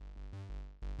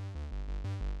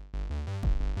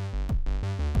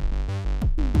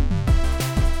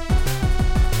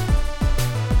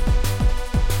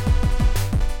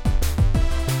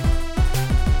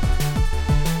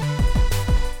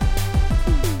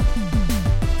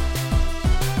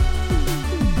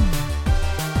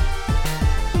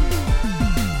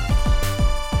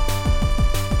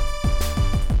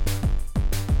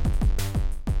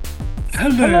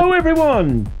Hello,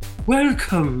 everyone.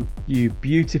 Welcome. You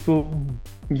beautiful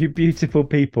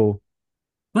people.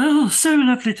 Well, so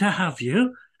lovely to have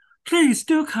you. Please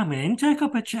do come in, take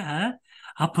up a chair.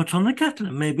 I'll put on the kettle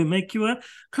and maybe make you a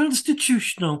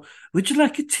constitutional. Would you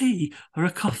like a tea or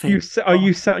a coffee? Are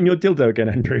you sat on your dildo again,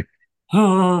 Andrew?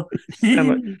 Oh, You sound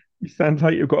like you sound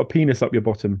like you've got a penis up your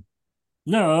bottom.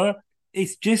 no,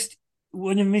 it's just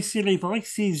one of my silly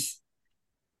voices.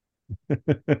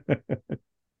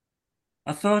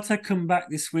 I thought I'd come back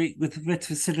this week with a bit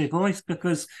of a silly voice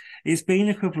because it's been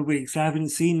a couple of weeks. I haven't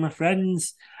seen my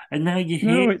friends, and now you're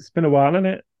here. No, it's been a while, hasn't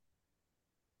it?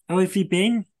 How have you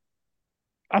been?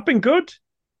 I've been good.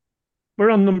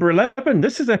 We're on number 11.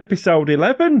 This is episode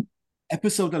 11,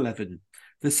 Episode 11,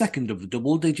 the second of the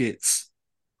double digits.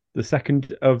 the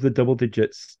second of the double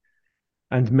digits,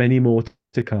 and many more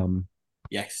to come.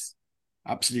 Yes,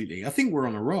 absolutely. I think we're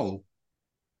on a roll.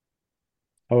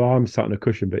 Oh, I'm sat on a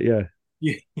cushion, but yeah.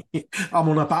 Yeah. I'm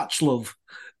on a batch, love.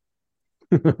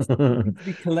 Be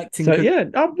collecting. So yeah,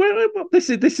 well, this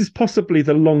is possibly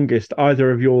the longest either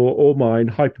of your or mine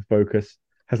hyperfocus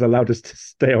has allowed us to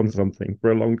stay on something for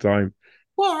a long time.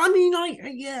 Well, I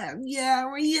mean, yeah.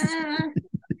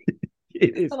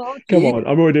 It is. Come It on,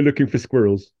 I'm already looking for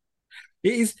squirrels.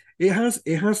 is. It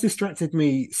has distracted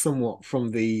me somewhat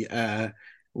from the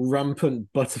rampant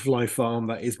butterfly farm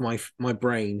that is my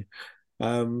brain.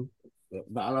 Um,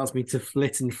 that allows me to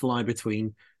flit and fly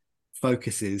between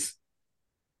focuses.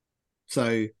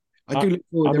 So I I, do look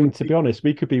forward. I mean, to be honest,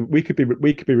 we could be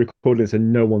recording this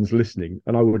and no one's listening,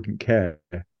 and I wouldn't care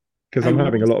because Hey, I'm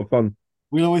having a lot of fun.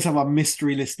 we'll always have a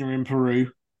mystery listener in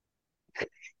Peru.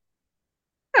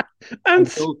 And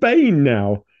Until Spain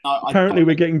now. Apparently,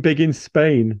 we're getting big in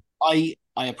Spain. I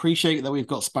appreciate that we've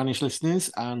got Spanish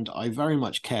listeners, and I very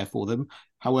much care for them.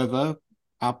 However,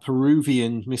 our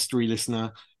Peruvian mystery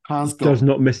listener has got. Does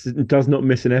not miss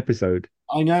an episode.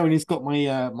 I know, and he's got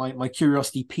my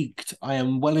curiosity piqued. I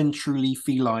am well and truly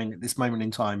feline at this moment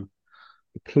in time.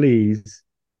 Please,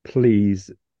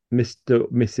 please, Mr.,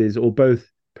 Mrs., or both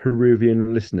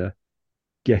Peruvian listener,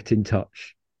 get in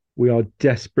touch. We are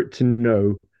desperate to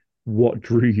know what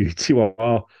drew you to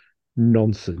our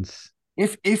nonsense.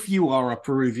 If you are a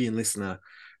Peruvian listener,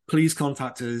 please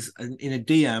contact us in a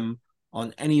DM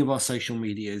on any of our social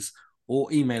medias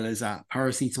or email us at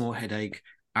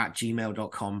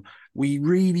paracetamolheadache@gmail.com. We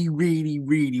really, really,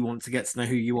 really want to get to know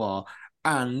who you are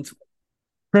and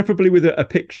Preferably with a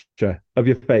picture of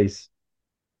your face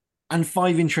and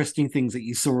 5 interesting things that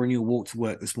you saw on your walk to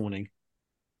work this morning.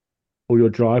 or your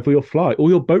drive or your flight or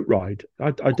your boat ride.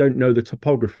 I don't know the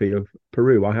topography of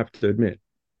Peru, I have to admit.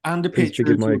 And a Please picture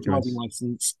forgive of my your driving ignorance.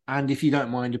 license. And if you don't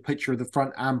mind, a picture of the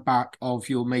front and back of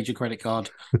your major credit card,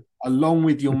 along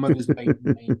with your mother's maiden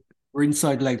name or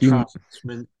inside leg You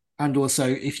transferment. And also,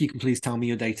 if you can please tell me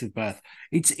your date of birth.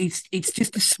 It's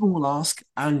just a small ask,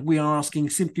 and we are asking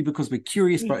simply because we're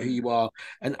curious about who you are,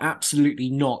 and absolutely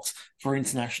not for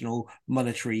international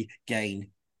monetary gain.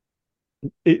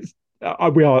 it's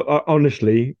we are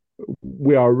honestly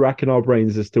we are racking our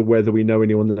brains as to whether we know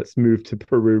anyone that's moved to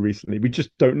Peru recently. We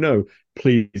just don't know.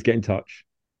 Please get in touch.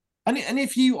 And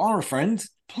if you are a friend,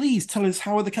 please tell us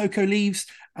how are the cocoa leaves,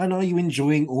 and are you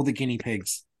enjoying all the guinea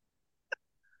pigs?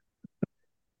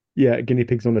 Yeah, guinea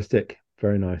pigs on a stick.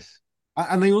 Very nice.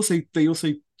 And they also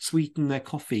sweeten their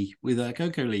coffee with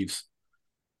cocoa leaves.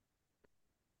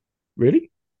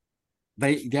 Really?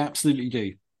 They absolutely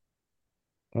do.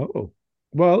 Oh.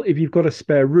 Well, if you've got a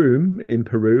spare room in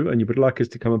Peru and you would like us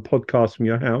to come and podcast from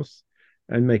your house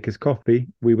and make us coffee,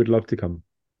 we would love to come.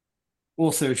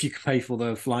 Also, if you can pay for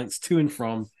the flights to and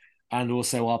from, and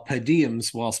also our per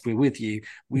diems whilst we're with you,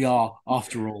 we are,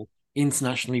 after all,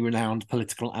 internationally renowned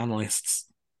political analysts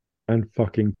And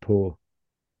fucking poor.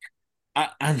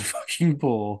 and fucking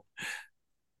poor.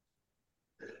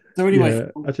 So anyway,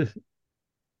 Yeah,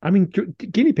 I mean,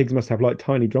 guinea pigs must have like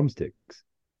tiny drumsticks.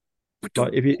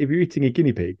 Like if you're eating a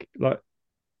guinea pig, like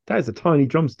that is a tiny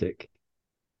drumstick.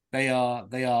 they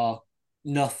are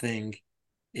nothing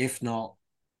if not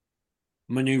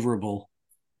maneuverable.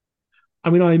 I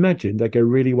mean, I imagine they go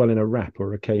really well in a wrap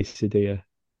or a quesadilla.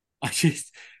 I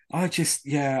just,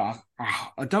 yeah,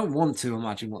 I don't want to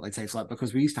imagine what they taste like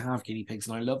because we used to have guinea pigs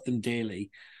and I love them dearly.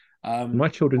 My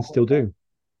children still do.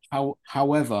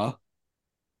 However,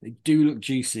 they do look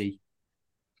juicy.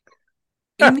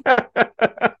 In the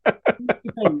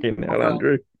event Fucking of hell, a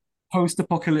Andrew.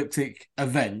 post-apocalyptic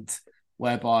event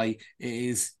whereby it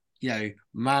is,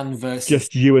 man versus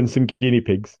Just you and some guinea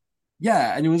pigs.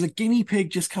 yeah, and it was a guinea pig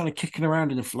just kind of kicking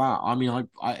around in a flat. I mean,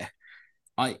 I,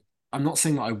 I'm not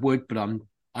saying that I would, but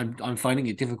I'm finding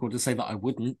it difficult to say that I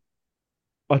wouldn't.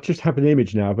 I just have an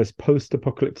image now of this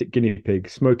post-apocalyptic guinea pig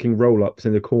smoking roll-ups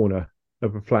in the corner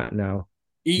of a flat now.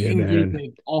 Yeah, Eating guinea man.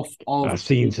 pig off of I've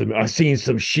seen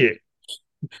some shit.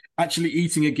 actually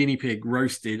eating a guinea pig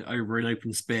roasted over an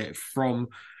open spit from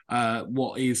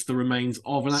what is the remains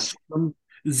of an actual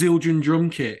Zildjian drum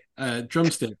kit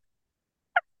drumstick.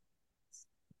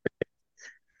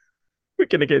 We're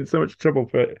gonna get in so much trouble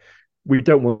for it. We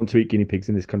don't want to eat guinea pigs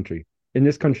in this country. In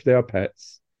this country, they are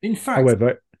pets. In fact,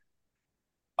 However,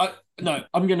 no,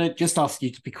 I'm going to just ask you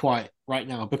to be quiet right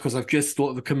now because I've just thought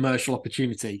of a commercial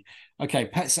opportunity. Okay,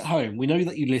 pets at home. We know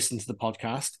that you listen to the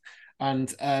podcast,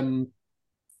 and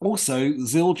also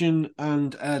Zildjian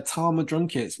and Tama drum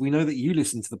kits. We know that you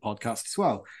listen to the podcast as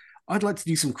well. I'd like to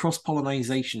do some cross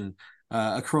pollination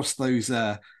across those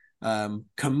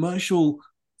commercial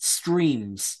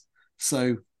streams.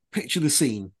 So picture the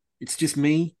scene. It's just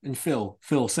me and Phil.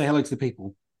 Phil, say hello to the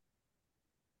people.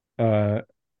 uh,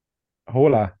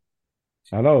 hola,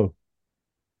 hello.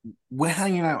 We're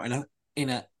hanging out in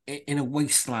a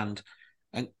wasteland,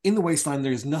 and in the wasteland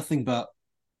there is nothing but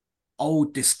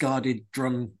old discarded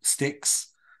drumsticks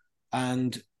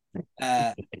and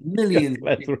millions,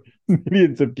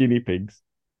 Millions of guinea pigs.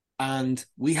 and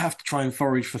we have to try and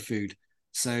forage for food.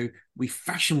 So we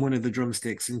fashion one of the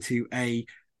drumsticks into a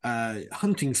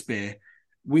hunting spear,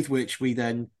 with which we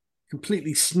then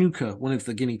completely snooker one of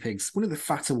the guinea pigs, one of the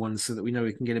fatter ones, so that we know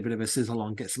we can get a bit of a sizzle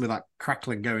on, get some of that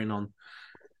crackling going on.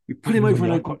 We put him over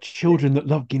an I've open. got children that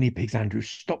love guinea pigs, Andrew.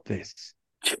 Stop this.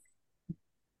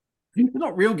 They're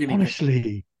not real guinea pigs.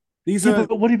 Honestly. These Yeah, are.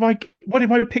 but what if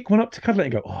I pick one up to cuddle it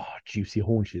and go, oh, juicy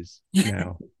haunches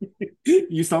now.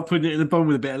 You start putting it in a bun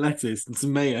with a bit of lettuce and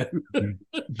some mayo.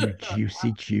 You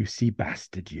juicy, juicy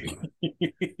bastard, you.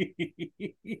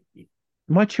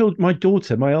 My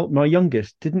daughter, my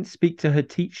youngest, didn't speak to her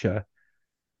teacher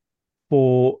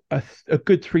for a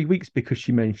good 3 weeks because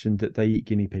she mentioned that they eat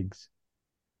guinea pigs.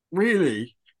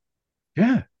 Really?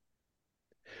 Yeah.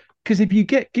 Because if you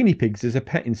get guinea pigs as a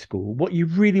pet in school, what you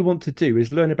really want to do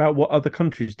is learn about what other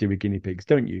countries do with guinea pigs,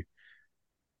 don't you?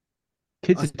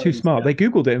 Kids I are too suppose, smart. yeah. They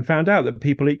Googled it and found out that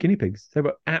people eat guinea pigs. They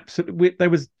were absolutely, there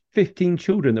was 15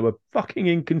 children that were fucking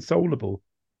inconsolable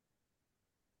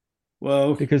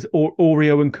Well, because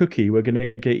Oreo and Cookie were going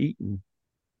to get eaten.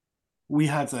 we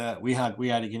had a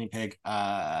guinea pig,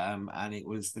 and it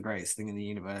was the greatest thing in the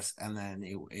universe. And then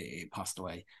it passed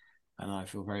away, and I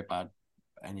feel very bad.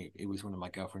 And it was one of my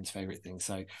girlfriend's favorite things.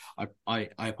 So I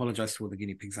apologize to all the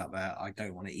guinea pigs out there. I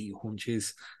don't want to eat your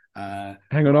haunches. Hang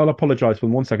on, I'll apologize for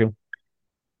 1 second.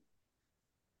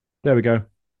 There we go.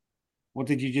 What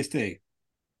did you just do?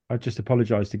 I just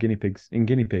apologized to guinea pigs in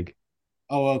guinea pig.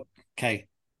 Oh, okay.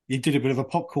 You did a bit of a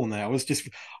popcorn there. I was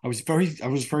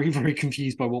very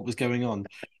confused by what was going on.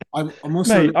 I'm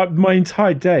also Mate, my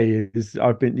entire day is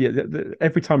I've been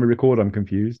every time we record, I'm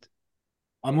confused.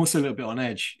 I'm also a little bit on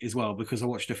edge as well because I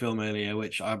watched a film earlier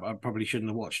which I probably shouldn't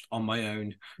have watched on my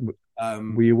own.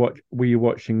 Were you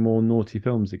watching more naughty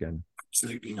films again?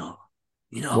 Absolutely not.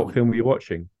 You know, I What would. film were you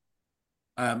watching?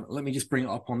 Let me just bring it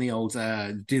up on the old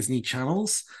Disney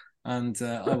channels, and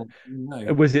I will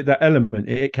know. Was it that element?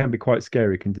 It can be quite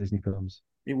scary, can Disney films.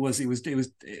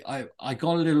 I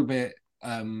got a little bit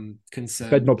Bed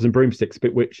concerned. knobs and broomsticks, a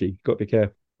bit witchy. Got to be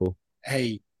careful.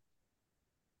 Hey,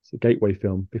 It's a gateway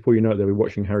film. Before you know it, they'll be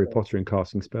watching Harry Potter and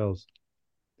casting spells.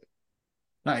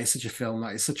 that is such a film.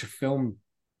 That is such a film.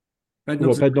 Bed What,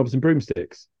 Knobs and Bed knobs and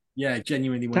broomsticks? yeah,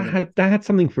 genuinely one That of the. had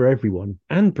something for everyone,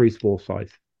 and Bruce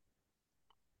Forsyth.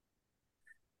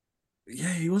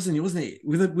 Yeah, he wasn't he?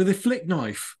 With a flick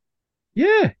knife.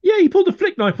 Yeah, yeah, he pulled a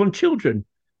flick knife on children.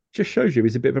 Just shows you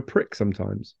he's a bit of a prick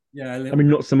sometimes. Yeah, a I little mean,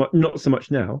 bit. not so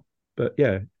much now, but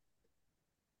yeah,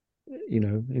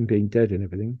 him being dead and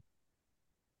everything.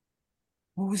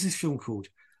 What was this film called?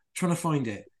 Trying to find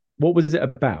it. What was it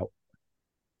about?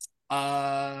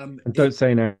 And don't It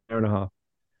say an hour and a half.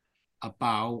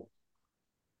 about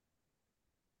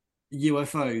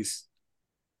UFOs,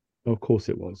 Of course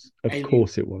it was. Of aliens,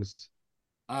 course it was.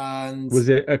 and Was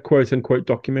it a quote unquote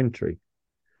documentary?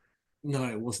 no,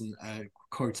 it wasn't a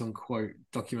quote unquote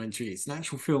documentary. It's an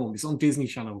actual film. It's on Disney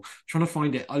Channel. Trying to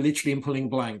find it. I literally am pulling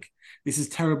blank. This is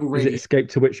terrible Is it radio. Escape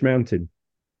to Witch Mountain?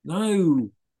 No,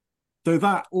 so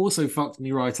that also fucked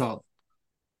me right up.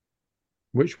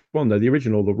 Which one though? The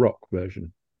original or the rock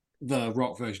version? The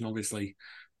rock version, obviously.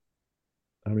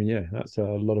 I mean, yeah, that's a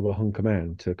lot of a hunk of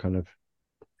man to kind of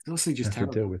It's also just have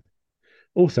to deal terrible. with.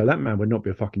 Also, that man would not be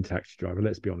a fucking taxi driver,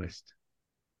 let's be honest.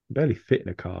 Barely fit in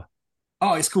a car.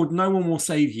 Oh, it's called No One Will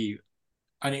Save You,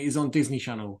 and it is on Disney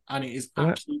Channel, and it is Well,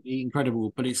 that absolutely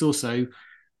incredible. But it's also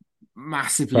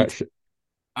massively fact,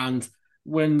 and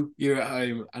when you're at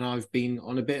home, and I've been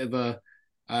on a bit of a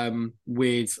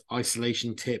weird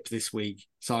isolation tip this week,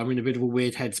 so I'm in a bit of a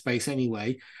weird headspace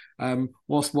anyway.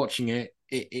 Whilst watching it,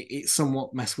 it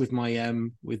somewhat messed with my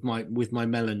with my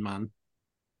melon man.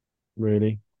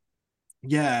 Really?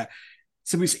 Yeah,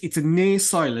 so it's a near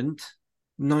silent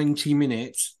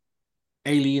 90-minute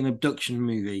alien abduction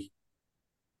movie.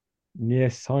 Near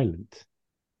silent.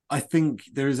 I think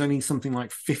there is only something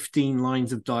like 15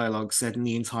 lines of dialogue said in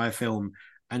the entire film,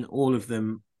 and all of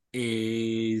them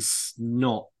is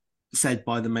not said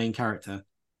by the main character.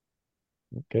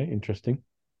 Okay, interesting.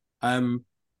 Um,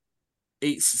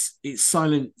 it's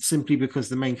silent simply because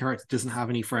the main character doesn't have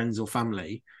any friends or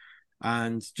family,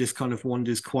 and just kind of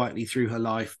wanders quietly through her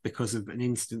life because of an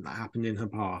incident that happened in her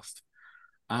past.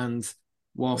 And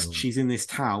whilst Oh, she's in this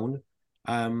town,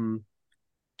 um,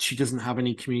 she doesn't have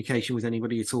any communication with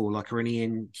anybody at all, like or any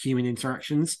in human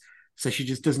interactions. So she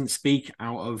just doesn't speak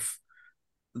out of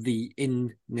the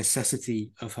in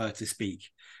necessity of her to speak.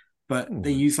 But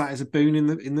they oh, use that as a boon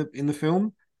in the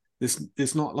film.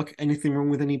 There's not like anything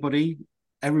wrong with anybody.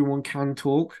 Everyone can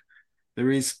talk. There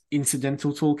is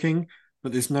incidental talking,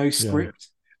 but there's no yeah. script,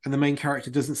 and the main character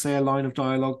doesn't say a line of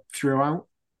dialogue throughout.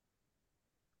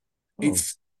 Oh,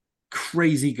 It's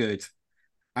crazy good,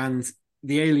 and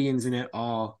the aliens in it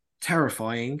are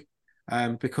terrifying,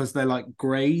 because they're like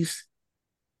greys.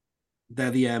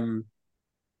 They're the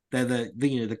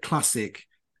classic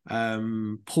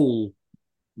Paul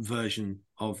version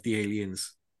of the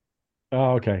aliens.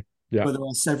 oh, okay. Yeah. But there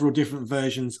are several different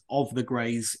versions of the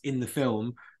greys in the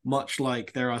film, much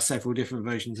like there are several different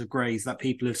versions of greys that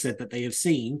people have said that they have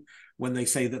seen when they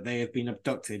say that they have been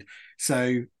abducted.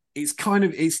 So it's kind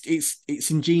of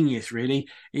it's ingenious, really.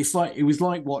 It was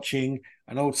like watching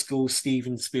an old school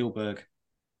Steven Spielberg.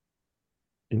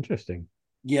 Interesting.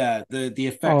 Yeah, the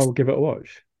effects I'll give it a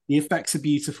watch. the effects are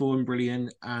beautiful and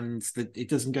brilliant, and it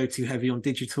doesn't go too heavy on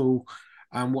digital.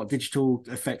 And what digital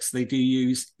effects they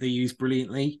use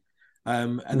brilliantly.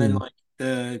 And then Hmm. like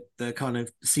the kind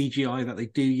of CGI that they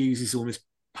do use is almost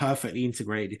perfectly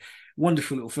integrated.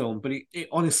 Wonderful little film, but it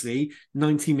honestly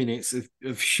 90 minutes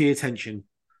of sheer tension.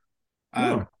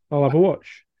 Um, Ah, I'll have a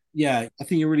watch. yeah, I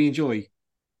think you'll really enjoy.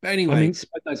 But I anyway, mean,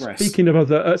 I digress. speaking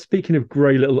of speaking of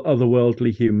grey little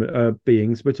otherworldly human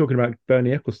beings, we're talking about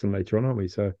Bernie Eccleston later on, aren't we?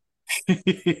 So,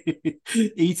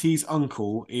 E.T.'s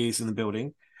uncle is in the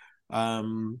building.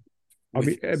 Um, I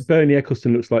with mean, Bernie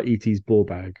Eccleston looks like ET's ball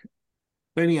bag.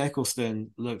 Benny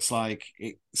Eccleston looks like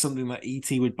something that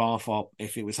E.T. would barf up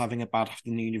if it was having a bad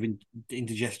afternoon of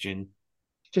indigestion.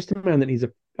 Just a man that needs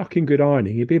a fucking good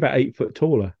ironing. He'd be about 8 foot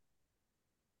taller.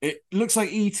 It looks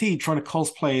like E.T. trying to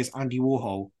cosplay as Andy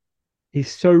Warhol.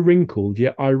 He's so wrinkled,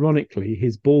 yet ironically,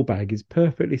 his ball bag is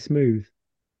perfectly smooth.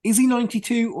 Is he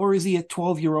 92 or is he a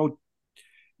 12-year-old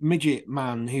midget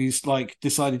man who's like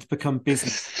decided to become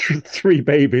business? Three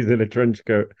babies in a trench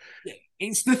coat.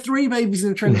 It's the three babies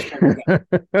in a trench coat.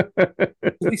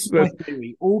 So this is my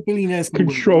theory. All billionaires in the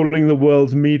world, Controlling the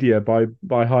world's media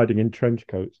by hiding in trench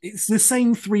coats. it's the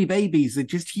same three babies that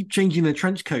just keep changing their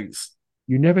trench coats.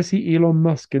 You never see Elon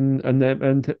Musk and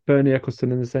Bernie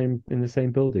Eccleston in the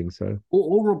same building. So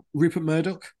Or Rupert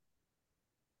Murdoch.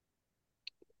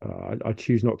 I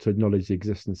choose not to acknowledge the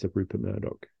existence of Rupert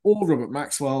Murdoch. Or Robert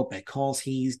Maxwell because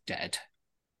he's dead.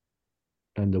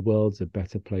 And the world's a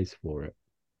better place for it.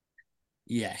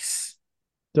 Yes.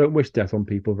 Don't wish death on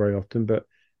people very often, but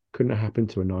couldn't have happened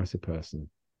to a nicer person.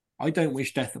 I don't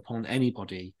wish death upon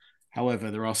anybody.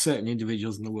 However, there are certain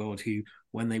individuals in the world who,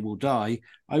 when they will die,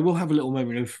 I will have a little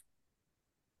moment of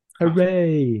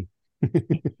Hooray!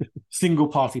 single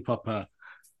party pupper.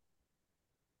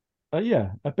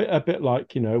 Yeah, a bit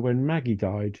like when Maggie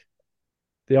died.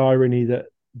 The irony that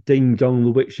Ding Dong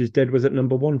the Witch is Dead was at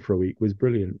number one for a week was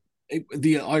brilliant.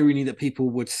 The irony that people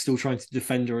were still trying to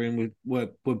defend her and were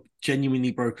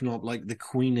genuinely broken up, like the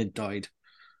Queen had died.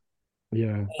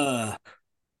 Yeah, Ugh.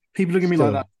 People are gonna be like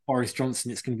still, that. Boris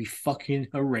Johnson, it's gonna be fucking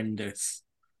horrendous.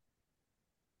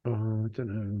 I don't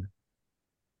know.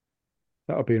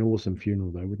 That would be an awesome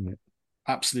funeral, though, wouldn't it?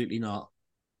 Absolutely not.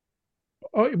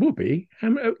 Oh, it would be.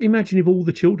 Imagine if all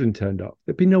the children turned up.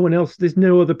 There'd be no one else. There's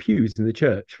no other pews in the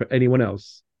church for anyone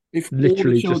else. If all the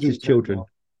Literally just children his turned children. up,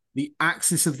 the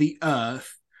axis of the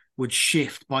Earth would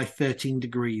shift by 13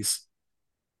 degrees.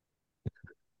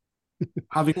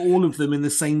 Having all of them in the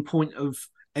same point of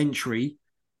entry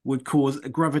would cause a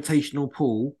gravitational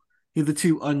pull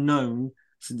hitherto unknown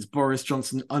since Boris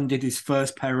Johnson undid his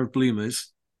first pair of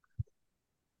bloomers.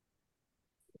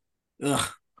 Ugh.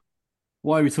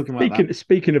 Why are we talking about that?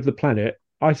 Speaking of the planet,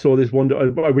 I saw this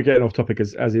wonder. We're getting off topic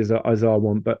as is as our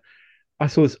one, but I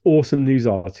saw this awesome news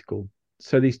article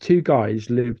So these two guys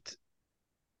lived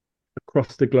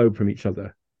across the globe from each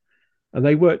other, and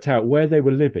they worked out where they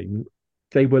were living.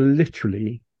 They were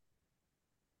literally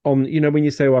on, when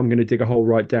you say, "Oh, I'm going to dig a hole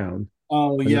right down,"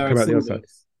 Oh and they yeah, I come out the saw other side.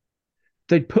 this.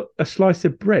 They'd put a slice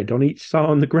of bread on each side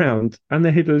on the ground, and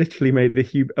they had literally made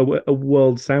a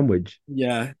world sandwich.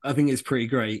 Yeah, I think it's pretty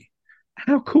great.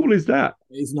 How cool is that?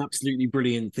 It's an absolutely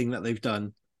brilliant thing that they've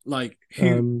done. Like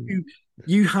Um, who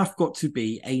you have got to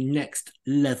be a next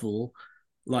level,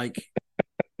 like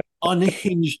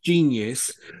unhinged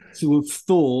genius to have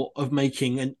thought of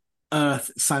making an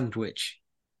Earth sandwich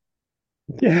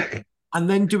yeah, and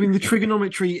then doing the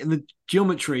trigonometry and the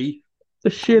geometry the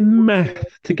sheer math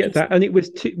to to get just that, and it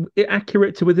was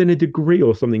accurate to within a degree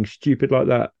or something stupid like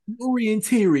that.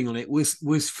 orienteering on it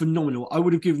was phenomenal. I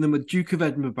would have given them a Duke of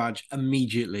Edinburgh badge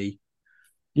immediately.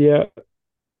 Yeah,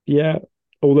 yeah.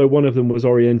 Although one of them was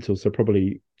Oriental, so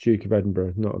probably Duke of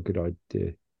Edinburgh, not a good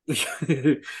idea.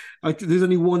 There's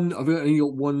only one. I've only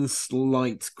got one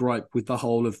slight gripe with the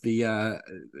whole of the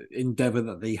endeavor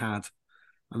that they had,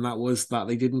 and that was that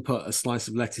they didn't put a slice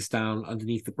of lettuce down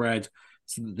underneath the bread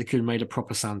so that they could have made a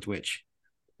proper sandwich.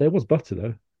 There was butter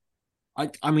though.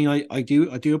 I mean I do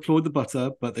applaud the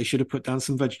butter, but they should have put down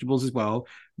some vegetables as well.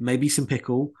 Maybe some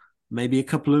pickle, maybe a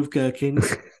couple of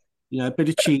gherkins, a bit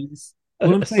of cheese.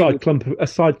 All I'm saying is, A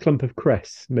side clump of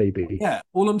cress, maybe. yeah,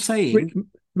 all I'm saying,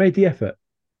 Made the effort.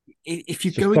 if you're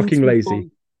It's just going fucking into a lazy.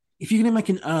 bong, if you're going to make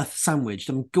an earth sandwich,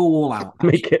 then go all out.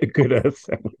 Actually, Make it a good earth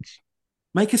sandwich.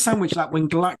 make a sandwich that when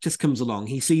Galactus comes along,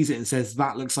 he sees it and says,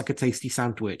 "That looks like a tasty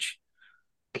sandwich."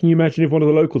 Can you imagine if one of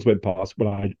the locals went past?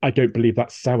 Well, I don't believe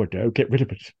that's sourdough. Get rid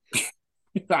of it.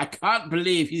 I can't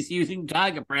believe he's using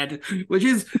tiger bread, which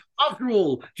is, after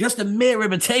all, just a mere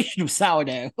imitation of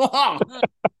sourdough.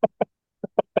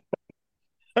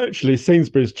 Actually,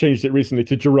 Sainsbury's changed it recently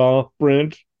to giraffe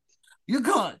bread. You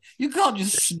can't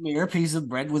just smear a piece of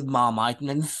bread with Marmite and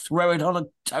then throw it on a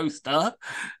toaster.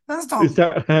 That's Is not.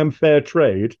 that ham fair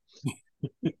trade?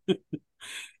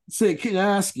 So can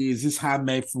I ask you, is this ham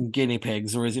made from guinea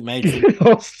pigs or is it made from?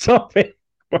 Oh, stop it.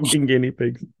 Fucking guinea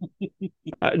pigs.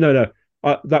 No,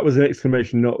 no. That was an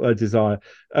exclamation, not a desire.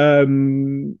 Yeah,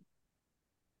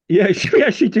 should we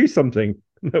actually do something?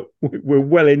 No, we're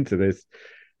well into this,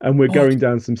 and we're Oh, going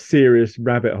down some serious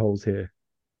rabbit holes here.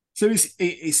 so it's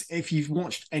if you've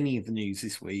watched any of the news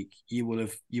this week, you will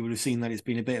have seen that it's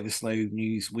been a bit of a slow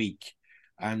news week,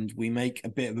 and we make a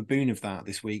bit of a boon of that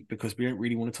this week because we don't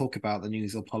really want to talk about the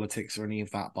news or politics or any of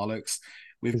that bollocks.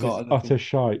 We've Because it's got other things utter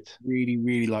shite. we really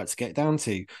really like to get down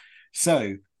to.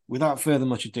 So without further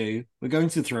much ado, we're going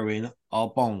to throw in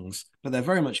our bongs, but they're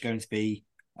very much going to be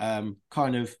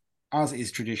kind of as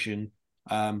is tradition,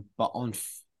 but on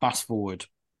fast forward.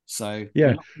 So we're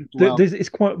Yeah, not going to dwell. it's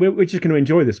quite. We're just going to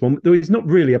enjoy this one. There's not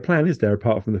really a plan, is there,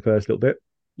 apart from the first little bit?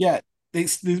 Yeah,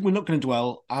 we're not going to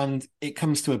dwell, and it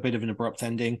comes to a bit of an abrupt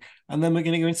ending, and then we're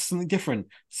going to go into something different.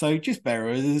 So just bear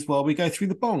with us while we go through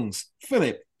the bongs.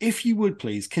 Philip, if you would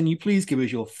please, can you please give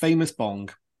us your famous bong?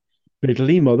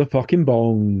 Fiddly motherfucking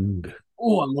bong.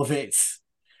 Oh, I love it.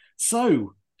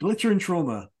 So, Glitter and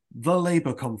Trauma, the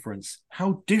Labour Conference,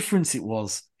 how different it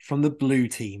was from the Blue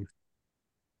Team.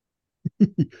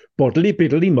 Bodily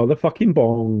biddly motherfucking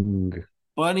bong.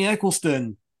 Bernie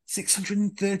Ecclestone,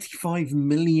 £635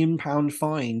 million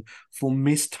fine for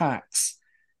missed tax,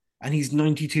 and he's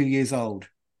 92 years old,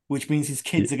 which means his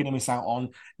Yeah, kids are going to miss out on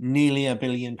nearly £1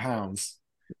 billion,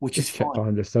 which is it's kept fine.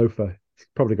 behind the sofa. He's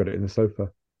probably got it in the sofa.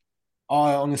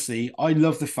 I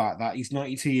love the fact that he's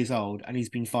 92 years old and he's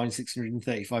been fined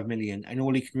 635 million, and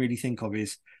all he can really think of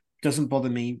is, doesn't bother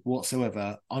me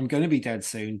whatsoever. I'm going to be dead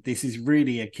soon. This is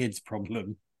really a kid's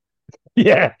problem.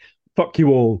 Yeah, fuck you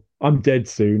all. I'm dead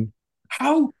soon.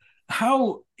 How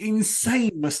how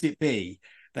insane must it be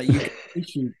that you can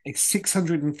issue a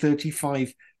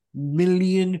 635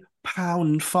 million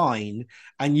pound fine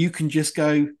and you can just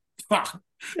go, ah,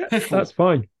 Yeah, piffle. that's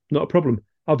fine. Not a problem.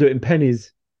 I'll do it in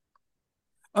pennies.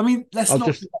 I mean, let's I'll not.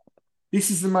 just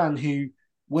This is the man who,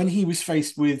 when he was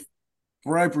faced with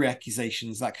bribery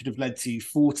accusations that could have led to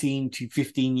 14 to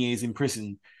 15 years in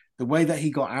prison, the way that he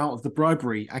got out of the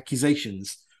bribery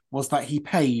accusations was that he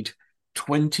paid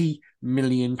 £20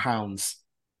 million,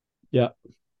 yeah.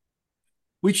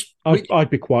 which I'd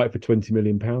be quiet for £20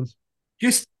 million.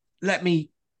 just let me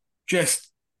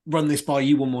just run this by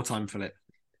you one more time, Philip.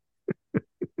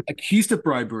 Accused of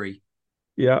bribery,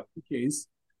 Yeah, which is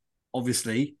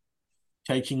obviously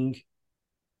taking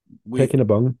with taking a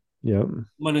bung. Yeah.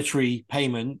 monetary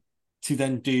payment to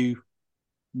then do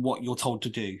what you're told to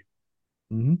do.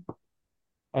 Hmm.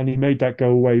 And he made that go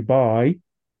away by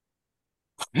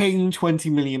Paying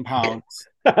 £20 million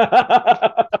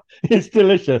It's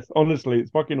delicious. Honestly,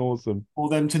 it's fucking awesome. for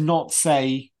them to not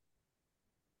say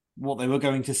what they were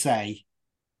going to say.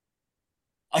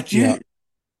 I Yeah. do,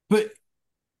 but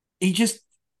he just,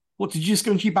 what did you just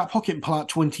go into your back pocket and pull out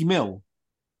 20 mil?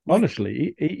 Like,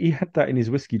 Honestly, he had that in his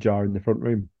whiskey jar in the front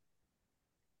room.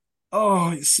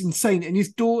 oh, it's insane. And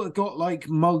his daughter got like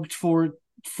mugged for a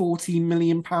 40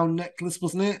 million pound necklace,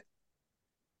 wasn't it?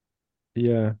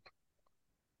 Yeah.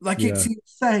 Like, it's Yeah.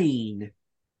 insane.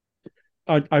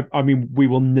 I mean, we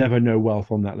will never know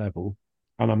wealth on that level,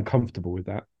 and I'm comfortable with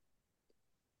that.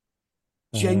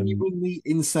 Um, Genuinely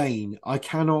insane. I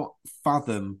cannot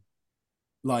fathom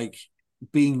like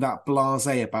being that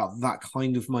blasé about that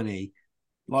kind of money.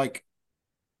 Like,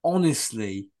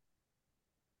 honestly,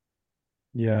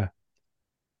 yeah.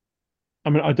 I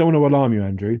mean, I don't want to alarm you,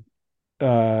 Andrew,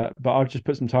 but I've just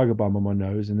put some Tiger Balm on my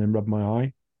nose and then rubbed my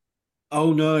eye.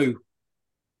 oh no.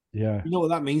 Yeah. You know what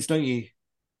that means, don't you?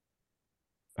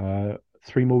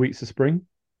 3 more weeks of spring.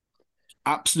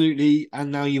 Absolutely.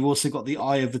 And now you've also got the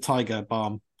eye of the tiger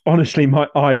balm. Honestly, my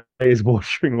eye is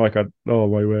watering like a, oh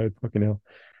my word, fucking hell.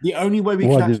 The only way we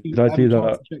can Why did actually I ever do that?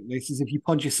 counter check this is if you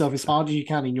punch yourself as hard as you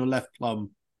can in your left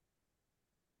plum.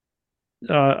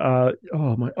 Oh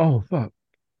my, oh fuck.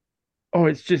 Oh,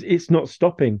 it's not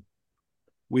stopping.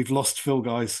 We've lost Phil,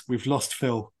 guys. We've lost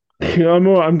Phil. I'm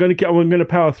all right. I'm gonna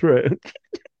power through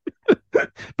it,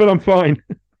 but I'm fine.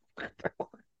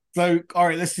 So, all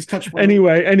right, let's just touch upon it.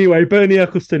 Anyway, Bernie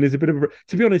Eccleston is a bit of a.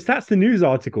 To be honest, that's the news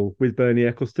article with Bernie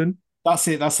Eccleston. That's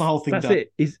it. That's the whole thing That's done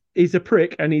it. He's a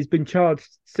prick, and he's been charged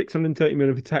 630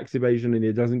 million for tax evasion, and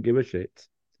he doesn't give a shit.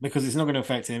 because it's not going to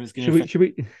affect him. It's going to Should we? affect Should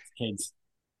we? kids.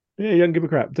 Yeah, he doesn't give a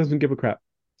crap. Doesn't give a crap.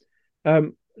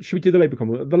 Should we do the Labour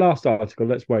conference? The last article.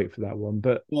 Let's wait for that one.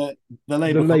 But The, the the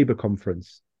Labour, Labour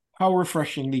conference, how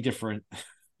refreshingly different.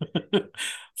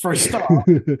 For a start,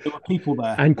 there were people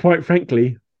there. and quite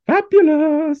frankly,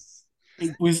 fabulous.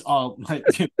 It was, like,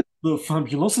 the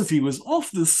fabulosity was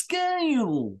off the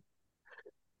scale.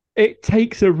 It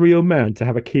takes a real man to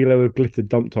have a kilo of glitter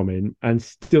dumped on him and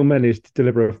still manage to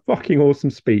deliver a fucking awesome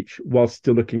speech while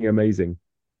still looking amazing.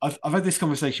 I've had this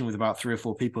conversation with about 3 or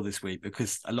 4 people this week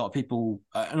because a lot of people,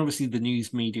 and obviously the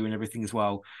news media and everything as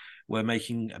well, were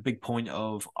making a big point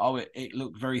of, oh, it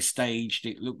looked very staged.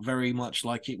 It looked very much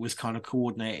like it was kind of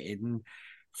coordinated. And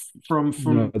No,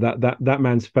 from that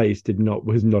man's face did not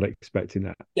was not expecting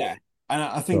that. yeah, and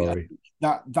I Sorry. think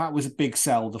that was a big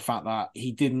sell. The fact that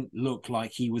he didn't look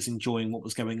like he was enjoying what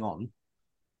was going on,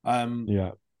 um,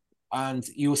 Yeah. and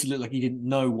he also looked like he didn't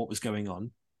know what was going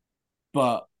on.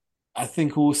 But I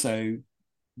think also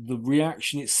the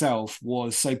reaction itself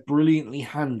was so brilliantly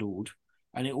handled,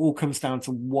 and it all comes down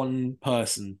to one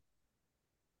person.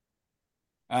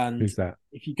 And Who's that?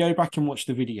 if you go back and watch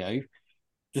the video,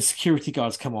 the security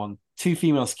guards come on, 2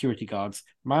 female security guards,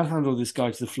 manhandle this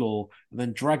guy to the floor, and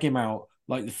then drag him out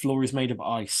like the floor is made of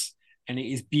ice. And it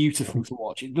is beautiful to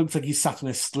watch. It looks like he's sat on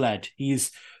a sled. He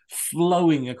is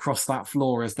flowing across that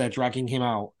floor as they're dragging him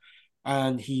out.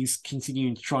 And he's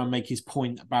continuing to try and make his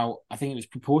point about, I think it was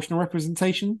proportional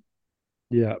representation,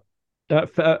 Yeah.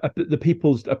 The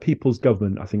people's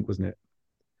government, I think, wasn't it?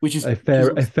 which is A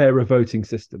fairer voting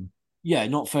system. yeah,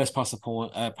 not first past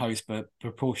the post, but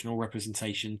proportional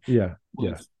representation Yeah.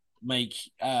 would Yeah. make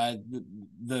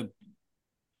the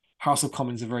House of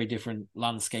Commons a very different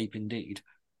landscape indeed.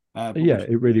 But Yeah, which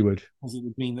it really would. because it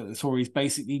would mean that the Tories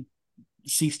basically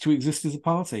cease to exist as a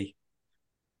party.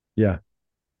 Yeah.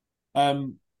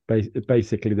 Um,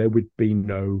 Basically, there would be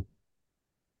no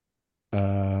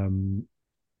um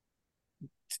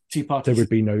two there parties. would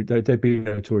be no there'd be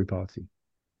no Tory party.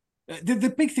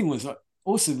 The big thing was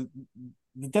also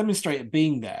the demonstrator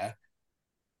being there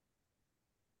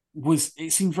was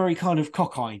it seemed very kind of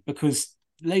cockeyed because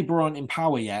Labour aren't in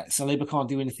power yet, so Labour can't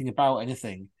do anything about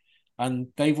anything, and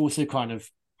they've also kind of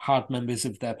had members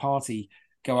of their party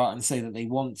go out and say that they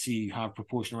want to have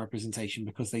proportional representation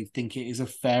because they think it is a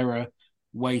fairer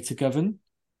way to govern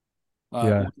or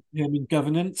Yeah. determine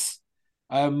governance.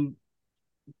 Um,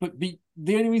 but the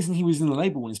only reason he was in the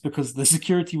Labour one is because the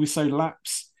security was so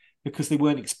lax because they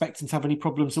weren't expecting to have any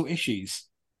problems or issues.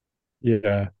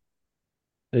 Yeah.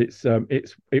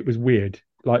 It was weird,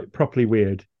 like properly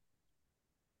weird.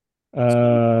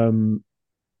 Um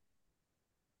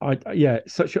I yeah,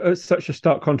 such a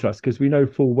stark contrast because we know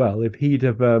full well if he'd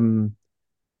have done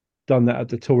that at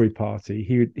the Tory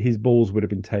party, his balls would have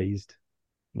been tased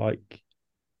like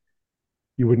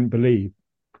you wouldn't believe.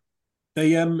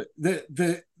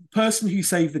 The person who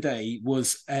saved the day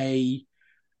was a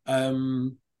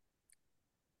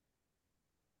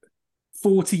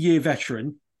 40-year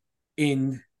veteran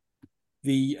in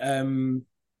the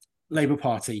Labour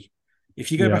Party.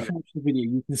 If you go Yeah, back and watch the video,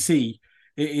 you can see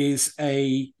it is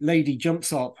a lady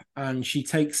jumps up and she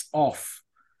takes off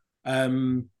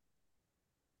um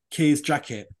Kier's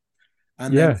jacket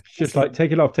and then yeah. It's just like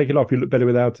take it off, take it off. You look better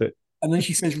without it.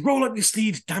 she says, "Roll up your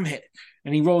sleeves, damn it!"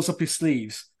 And he rolls up his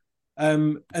sleeves.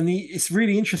 It's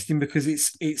really interesting because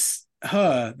it's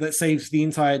her that saves the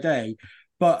entire day.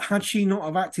 But had she not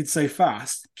have acted so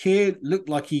fast, Kier looked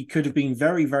like he could have been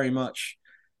very, very much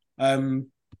um,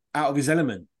 out of his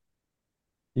element.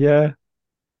 Yeah.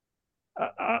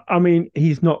 I mean,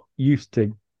 he's not used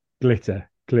to glitter,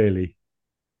 clearly.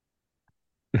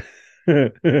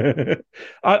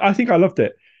 I think I loved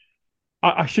it.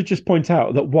 I should just point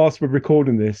out that whilst we're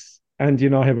recording this, Andy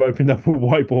and I have opened up a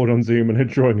whiteboard on Zoom and are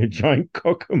drawing a giant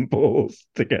cock and balls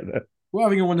together. We're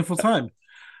having a wonderful time.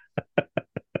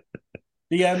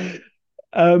 The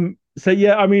So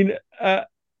yeah, I mean,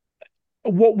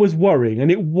 what was worrying,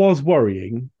 and it was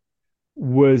worrying,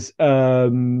 was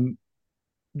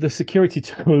the security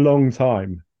took a long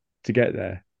time to get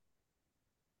there.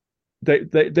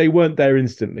 They weren't there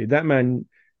instantly. That man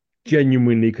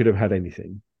genuinely could have had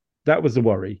anything. That was the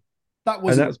worry, that and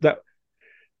wasn't that's that.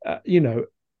 You know,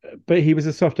 but he was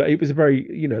a softer. It was a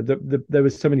very, there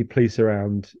was so many police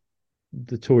around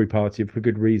the Tory party for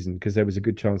good reason because there was a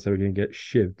good chance they were going to get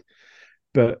shivved.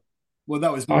 But well,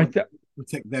 that was I more th-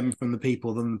 protect them from the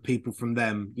people than the people from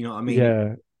them. You know what I mean?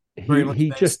 yeah, Very he much he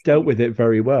their just dealt state. with it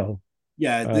very well.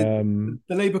 Yeah, Um,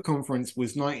 the Labour conference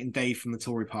was night and day from the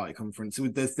Tory party conference. So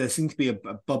there seemed to be a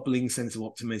bubbling sense of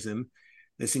optimism.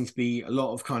 There seemed to be a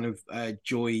lot of kind of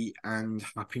joy and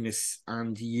happiness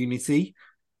and unity.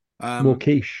 more Um,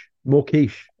 quiche, more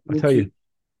quiche. I tell you,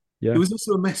 there yeah, was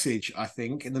also a message, I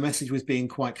think, and the message was being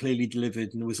quite clearly delivered,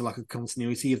 and there was like a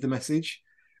continuity of the message.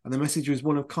 And the message was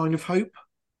one of kind of hope,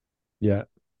 yeah,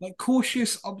 like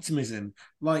cautious optimism.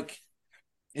 Like,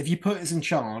 if you put us in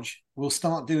charge, we'll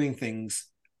start doing things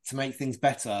to make things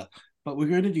better, but we're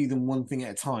going to do them one thing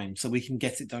at a time so we can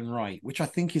get it done right, which I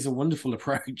think is a wonderful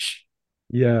approach.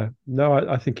 yeah. No,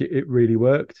 I think it really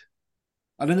worked.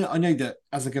 I don't know. I know that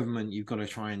as a government, you've got to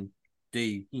try and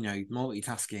do,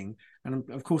 multitasking, and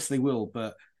of course they will.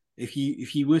 But if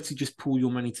you were to just pull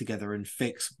your money together and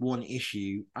fix one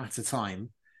issue at a time,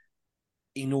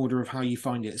 in order of how you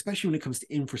find it, especially when it comes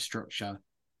to infrastructure,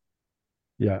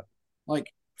 Yeah.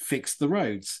 like fix the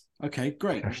roads. Okay,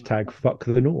 great. Hashtag fuck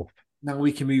the North. Now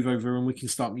we can move over and we can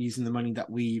start using the money that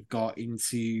we've got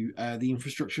into the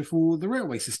infrastructure for the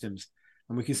railway systems.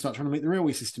 And we can start trying to make the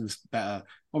railway systems better.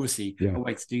 Obviously, Yeah, a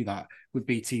way to do that would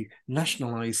be to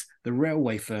nationalise the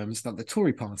railway firms that the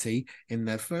Tory party, in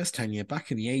their first tenure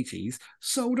back in the 80s,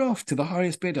 sold off to the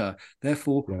highest bidder,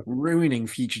 therefore yeah, ruining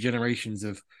future generations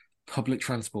of public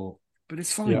transport. But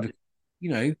it's fine, yeah. because, you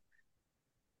know,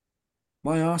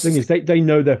 my ass Thing is. is, they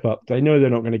know they're fucked. They know they're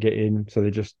not going to get in, so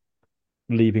they're just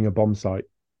leaving a bomb site.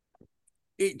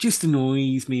 It just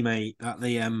annoys me, mate, that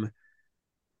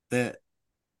that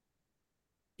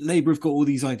Labour have got all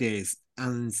these ideas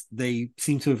and they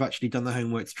seem to have actually done the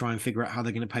homework to try and figure out how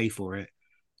they're going to pay for it.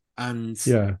 And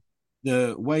Yeah,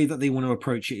 the way that they want to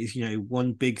approach it is,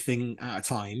 one big thing at a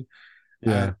time.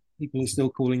 And yeah, people are still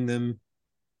calling them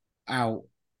out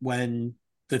when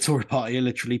the Tory party are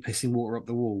literally pissing water up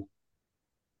the wall.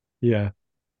 yeah,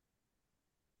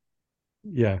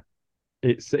 yeah.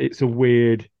 It's a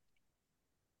weird.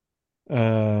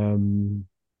 Um,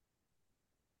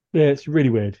 yeah, it's really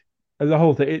weird. And the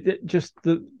whole thing, it just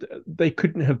they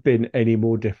couldn't have been any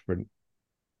more different.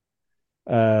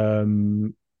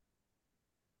 Um,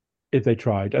 if they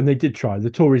tried, and they did try. The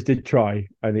Tories did try,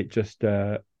 and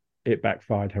it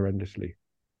backfired horrendously.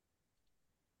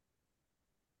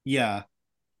 Yeah.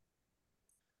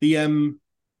 The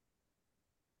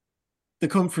the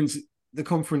conference the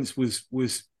conference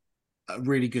was a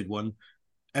really good one.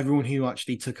 Everyone who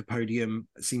actually took a podium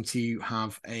seemed to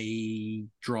have a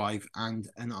drive and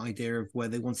an idea of where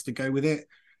they wanted to go with it.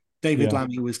 David Yeah,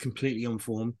 Lammy was completely on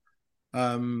form.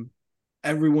 Um,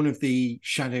 every one of the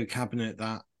shadow cabinet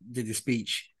that did the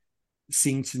speech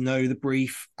seemed to know the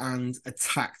brief and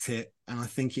attacked it. And I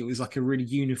think it was like a really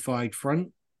unified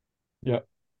front. yeah,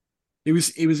 It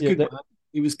was yeah. good, man.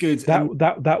 It was good. That And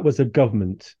that was a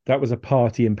government. That was a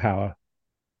party in power.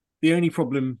 the only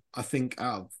problem I think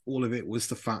out of all of it was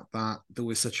the fact that there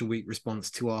was such a weak response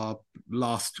to our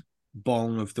last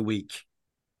bong of the week.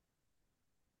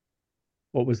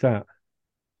 What was that?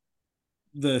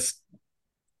 The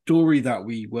story that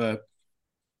we were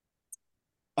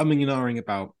umming and ahhing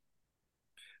about,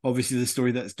 obviously the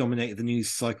story that's dominated the news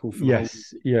cycle for the whole.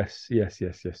 Yes, yes, yes,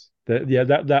 yes, yes. Yeah,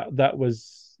 that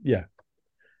was yeah.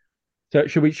 So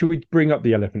should we bring up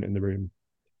the elephant in the room?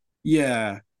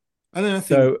 Yeah. And then I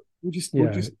think So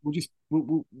Yeah,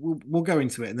 we'll go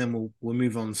into it, and then we'll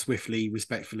move on swiftly,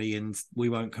 respectfully, and we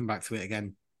won't come back to it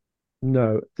again.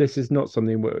 no, this is not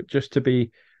something just to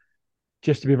be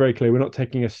very clear, we're not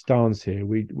taking a stance here.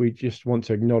 We just want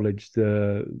to acknowledge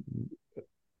the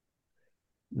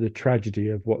tragedy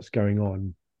of what's going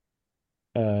on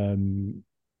um,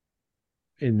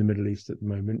 in the Middle East at the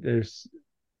moment. There's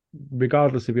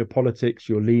regardless of your politics,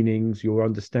 your leanings, your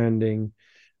understanding,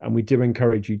 and we do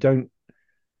encourage you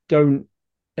don't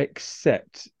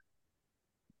accept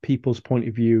people's point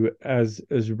of view as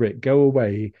Rick. Go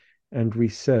away and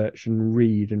research and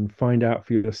read and find out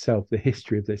for yourself the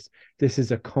history of this. This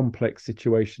is a complex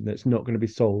situation that's not going to be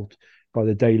solved by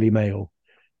the Daily Mail.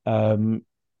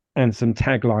 And some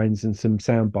taglines and some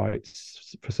sound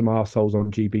bites for some arseholes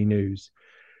on GB News.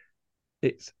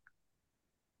 It's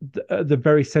at the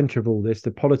very center of all this,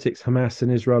 the politics, Hamas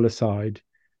and Israel aside,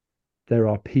 there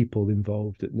are people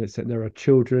involved. There are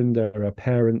children, there are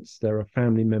parents, there are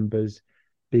family members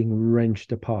being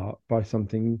wrenched apart by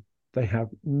something they have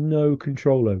no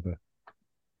control over.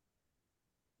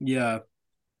 Yeah,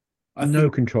 I No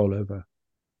think control over.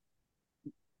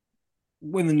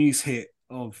 when the news hit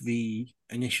of the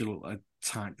initial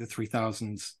attack, the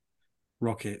 3000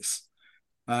 rockets,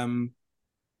 um,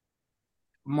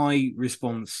 my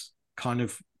response kind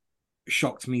of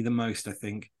shocked me the most, I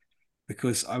think,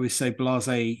 because I was so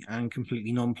blasé and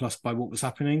completely nonplussed by what was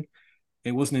happening.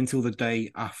 It wasn't until the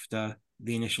day after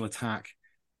the initial attack,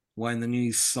 when the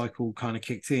news cycle kind of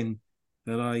kicked in,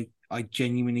 that I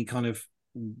genuinely kind of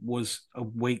was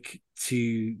awake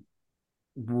to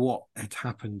what had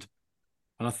happened.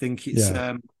 And I think Yeah,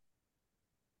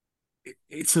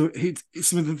 it's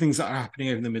some of the things that are happening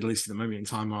over in the Middle East at the moment in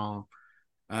time are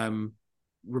um,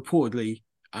 reportedly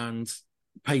and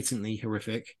patently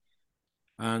horrific,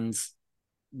 and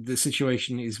the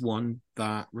situation is one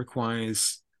that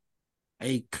requires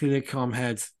a clear, calm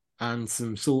head and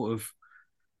some sort of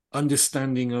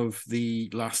understanding of the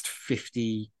last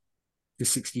 50 to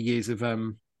 60 years of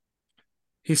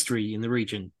history in the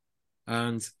region.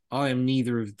 And I am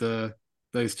neither of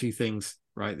those two things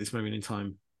right at this moment in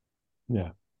time.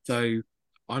 yeah. So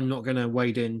I'm not going to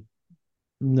wade in.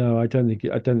 No, I don't think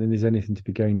there's anything to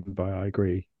be gained by. I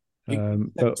agree.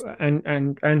 But Except,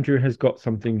 and Andrew has got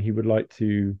something he would like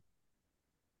to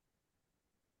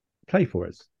play for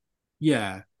us.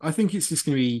 yeah, I think it's just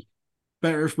going to be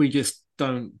better if we just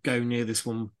don't go near this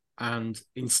one and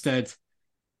instead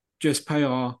just pay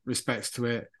our respects to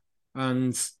it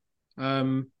and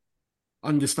um,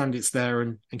 understand it's there,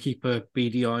 and keep a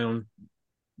beady eye on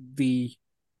the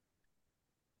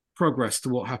progress to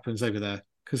what happens over there,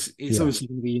 because it's Yeah, obviously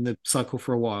going to be in the cycle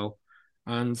for a while.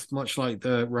 And much like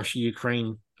the Russia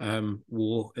Ukraine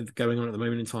war going on at the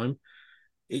moment in time,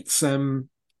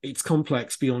 it's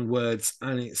complex beyond words,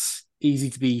 and it's easy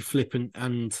to be flippant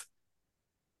and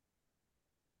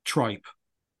tripe.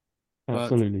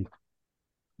 But absolutely,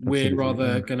 we're absolutely.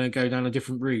 rather going to go down a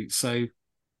different route. So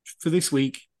for this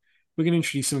week, we're going to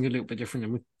introduce something a little bit different,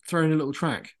 and we're throwing a little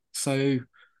track. So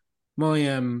my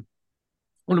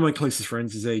one of my closest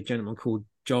friends is a gentleman called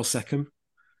Joel Seckham,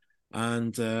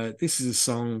 and this is a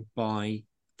song by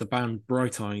the band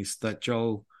Bright Eyes that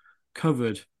Joel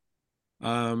covered,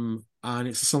 and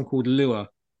it's a song called Lure,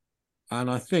 and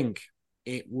I think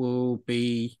it will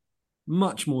be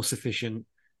much more sufficient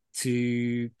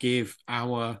to give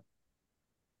our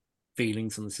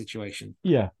feelings on the situation.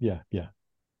 Yeah, yeah, yeah.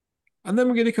 And then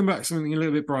we're going to come back to something a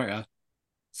little bit brighter.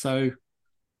 So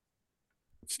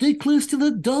stay close to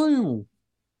the dial.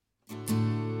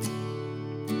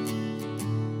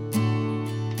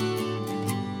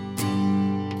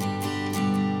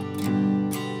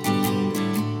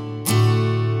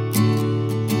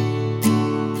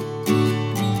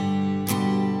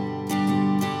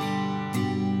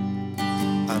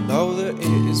 I know that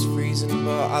it is freezing,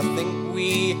 but I think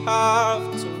we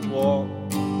have to walk.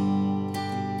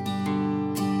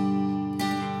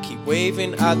 Keep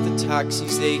waving at the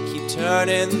taxis, they keep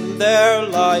turning their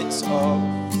lights off.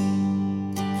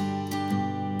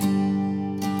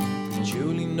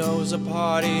 Julie knows a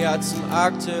party at some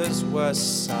actors'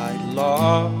 West Side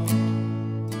loft.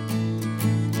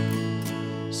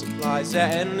 Supplies are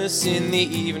endless in the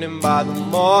evening, by the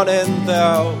morning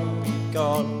they'll be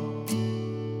gone.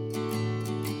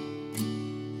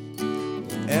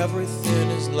 Everything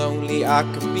is lonely, I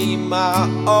could be my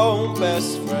own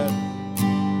best friend.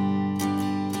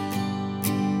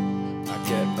 I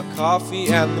get a coffee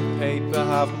and the paper,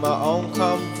 have my own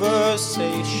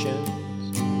conversations.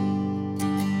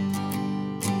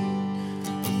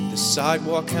 The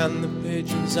sidewalk and the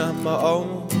pigeons and my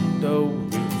own window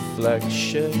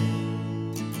reflection.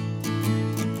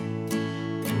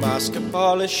 mask of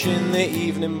polish in the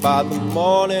evening, by the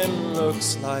morning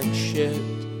looks like shit.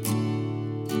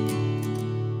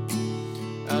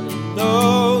 And I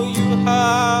know you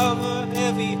have a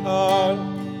heavy heart,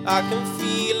 I can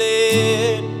feel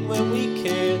it when we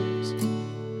kiss.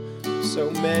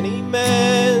 So many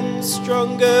men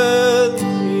stronger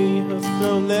than me have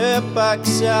thrown their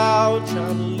backs out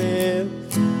trying to live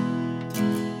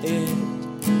it.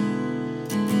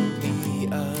 Me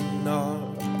and not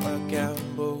a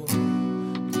gamble,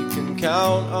 you can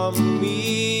count on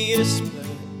me to split.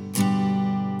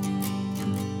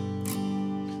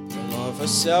 The love I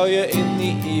sell you in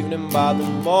the evening, by the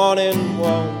morning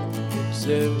won't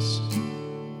exist.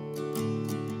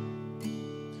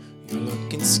 You're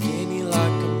looking skinny like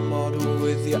a model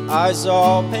with your eyes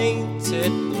all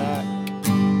painted black.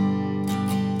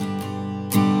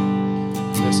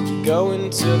 Just keep going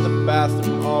to the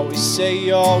bathroom, always say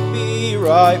you'll be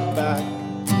right back.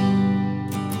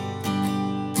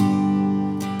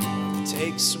 It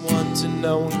takes one to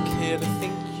know and care to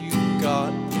think you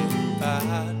got it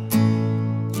bad.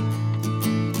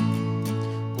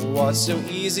 But what's so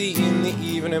easy in the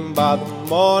evening, by the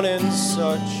morning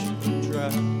such a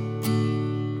drag.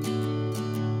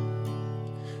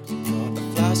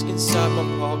 Flask inside my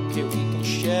pocket, we can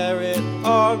share it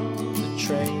on the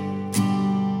train.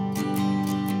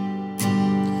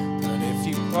 And if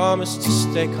you promise to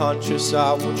stay conscious,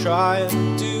 I will try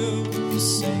and do the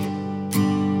same.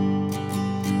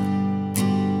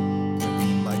 We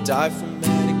might die from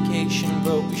medication,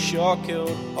 but we sure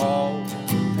killed all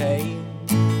the pain.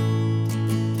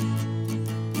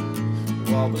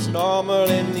 What was normal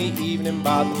in the evening,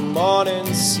 by the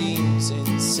morning seems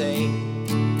insane.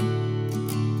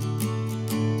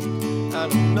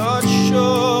 I'm not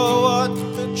sure what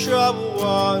the trouble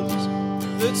was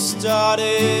that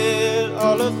started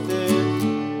all of this.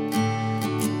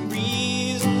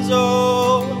 Reasons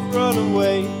all have run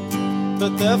away,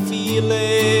 but their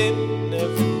feeling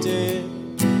never did.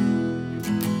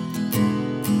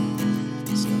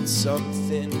 It's not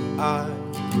something I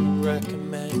would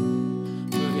recommend,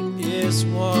 but it is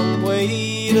one way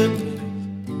to live.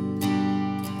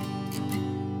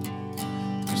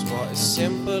 What is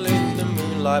simple in the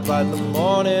moonlight, by the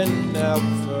morning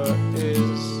never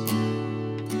is.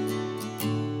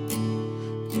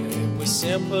 Yeah, it was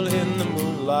simple in the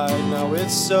moonlight, now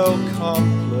it's so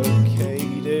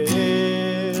complicated.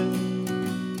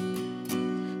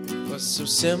 It was so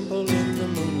simple in the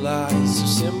moonlight, so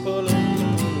simple in the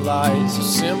moonlight, so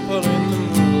simple in the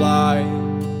moonlight.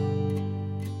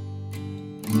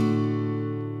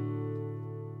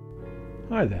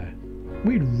 Hi there.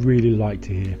 We'd really like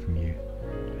to hear from you.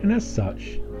 And as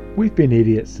such, we've been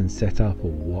idiots and set up a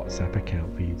WhatsApp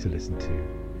account for you to listen to.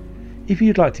 If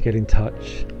you'd like to get in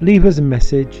touch, leave us a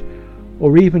message,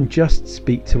 or even just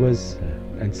speak to us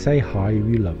and say hi if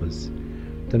you love us.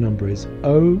 The number is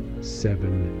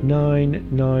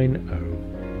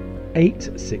 07990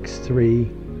 863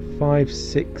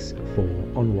 564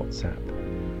 on WhatsApp.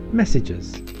 Message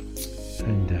us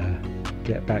and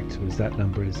get back to us. That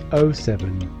number is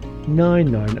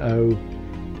 07990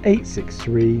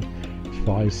 863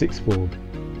 564.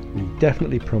 We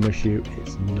definitely promise you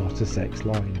it's not a sex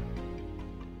line.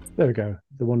 There we go.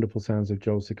 The wonderful sounds of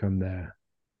Joel Secombe there.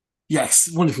 Yes,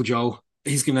 wonderful, Joel.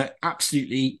 He's going to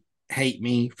absolutely hate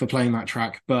me for playing that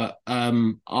track, but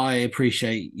I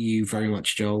appreciate you very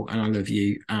much, Joel, and I love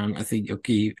you, and I think you're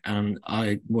cute, and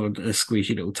I want to squeeze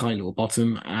your little tight little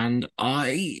bottom, and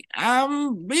I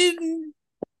am in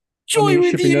joy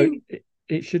with you.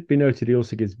 It should be noted he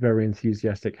also gives very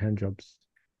enthusiastic hand jobs.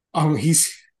 Oh,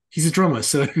 he's a drummer,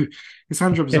 so his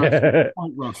hand jobs are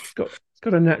quite rough. It's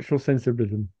got a natural sense of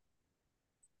rhythm.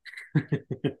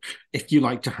 If you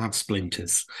like to have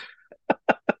splinters.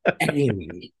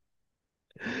 Anyway,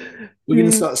 we're going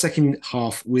to start the second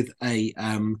half with a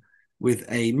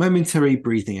momentary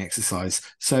breathing exercise.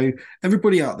 So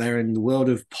everybody out there in the world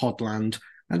of Podland,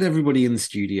 and everybody in the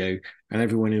studio, and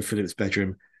everyone in Philip's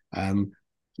bedroom,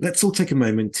 let's all take a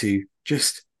moment to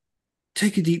just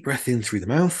take a deep breath in through the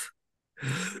mouth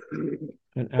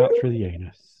and out through the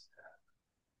anus.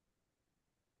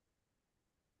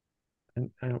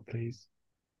 And out, please.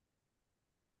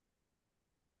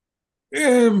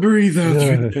 And breathe out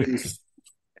through the nose.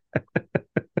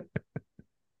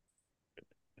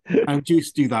 And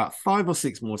just do that 5 or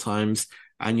 6 more times,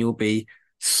 and you'll be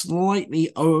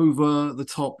slightly over the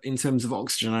top in terms of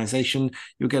oxygenization.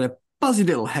 You'll get a buzzy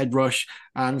little head rush,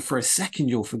 and for a second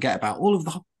you'll forget about all of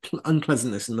the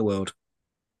unpleasantness in the world.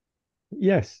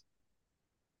 Yes.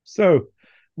 So,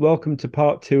 welcome to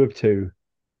part 2 of 2.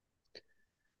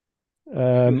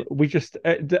 We just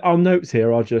our notes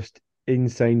here are just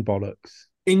insane bollocks.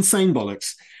 Insane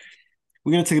bollocks.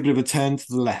 We're going to take a bit of a turn to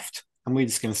the left, and we're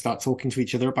just going to start talking to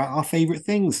each other about our favorite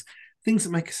things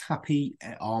that make us happy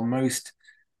at our most.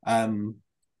 I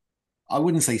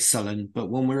wouldn't say sullen, but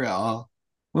when we've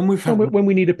And had when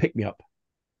we need a pick me up.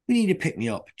 we need to pick me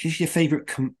up. Just your favorite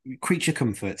creature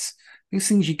comforts. Those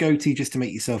things you go to just to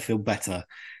make yourself feel better.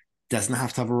 Doesn't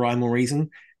have to have a rhyme or reason.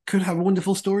 Could have a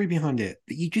wonderful story behind it,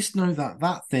 but you just know that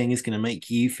that thing is going to make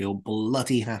you feel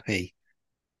bloody happy.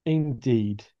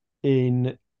 Indeed.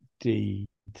 Indeed.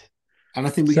 And I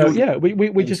think we can So all yeah,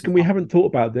 we haven't thought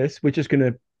about this. We're just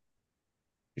gonna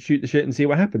shoot the shit and see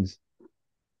what happens.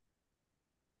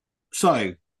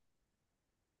 So,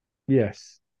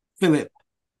 Yes. Philip,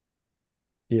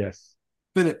 Yes.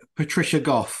 Patricia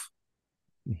Goff.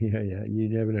 Yeah, yeah. You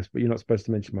never know, but you're not supposed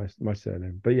to mention my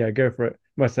surname. But yeah, go for it.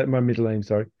 My middle name,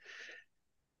 sorry.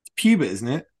 Pubert, isn't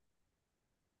it?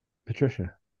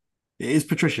 Patricia. It is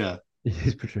Patricia. It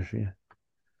is Patricia, yeah.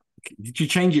 Did you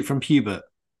change it from Pubert?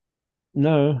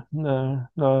 No, no,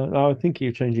 no, no. I think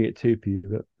you're changing it to P,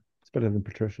 but it's better than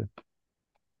Patricia.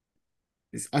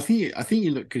 I think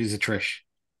you look good as a Trish.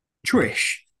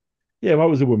 Trish. Yeah, if I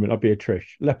was a woman, I'd be a Trish.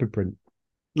 Leopard print.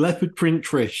 Leopard print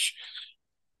Trish.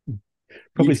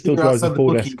 Probably You still figure drives a outside the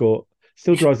Ford bookie. Escort.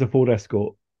 Still drives a Ford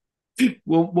Escort.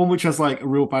 Well, one which has like a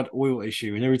real bad oil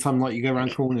issue, and every time like you go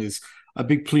around corners, a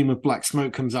big plume of black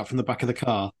smoke comes out from the back of the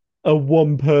car. A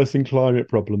one-person climate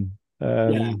problem.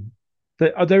 Yeah.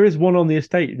 There is one on the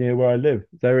estate near where I live.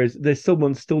 There's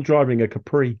someone still driving a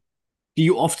Capri. Do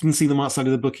you often see them outside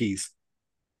of the bookies?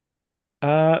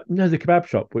 No, the kebab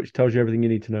shop, which tells you everything you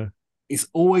need to know. It's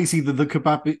always either the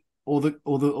kebab or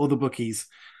the bookies.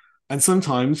 And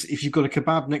sometimes if you've got a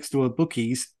kebab next to a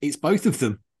bookies, it's both of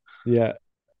them. Yeah,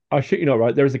 I shit you not,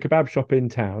 right? There is a kebab shop in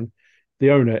town.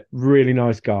 The owner, really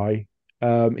nice guy.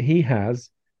 He has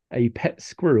a pet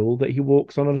squirrel that he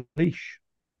walks on a leash.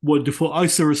 Wonderful. I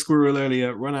saw a squirrel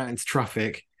earlier run out into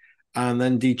traffic and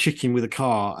then do chicken with a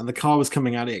car, and the car was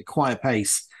coming at it at quite a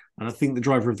pace. And I think the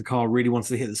driver of the car really wanted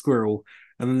to hit the squirrel.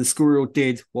 And then the squirrel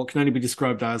did what can only be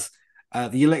described as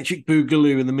the electric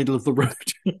boogaloo in the middle of the road.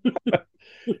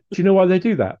 Do you know why they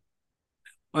do that?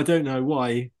 I don't know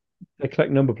why. They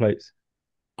collect number plates.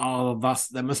 Oh,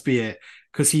 that must be it.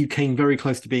 Because he came very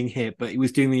close to being hit, but he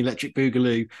was doing the electric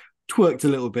boogaloo, twerked a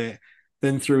little bit,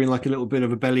 then threw in like a little bit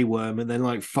of a belly worm, and then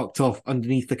like fucked off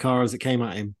underneath the car as it came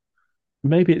at him.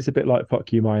 Maybe it's a bit like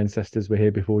 "fuck you, my ancestors were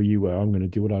here before you were. I'm going to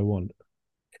do what I want."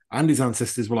 And his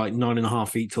ancestors were like 9.5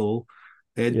 feet tall.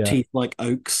 They had Yeah. teeth like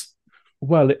oaks.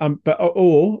 Well, but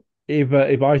or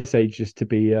if I say just to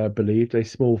be believed, a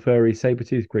small furry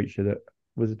saber-toothed creature that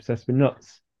was obsessed with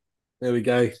nuts. There we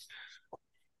go.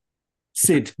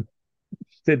 Sid,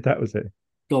 Sid, that was it.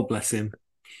 God bless him.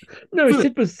 No,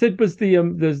 Philip. Sid was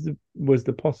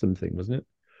the possum thing, wasn't it?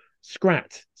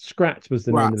 Scrat was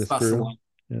the name of the That's the squirrel. one.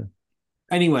 Yeah.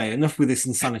 Anyway, enough with this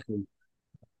insanity.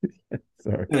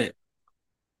 Sorry. Philip,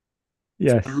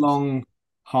 Yes, a long,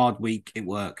 hard week at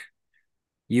work.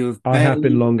 You've I have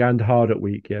been long and hard at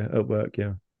work.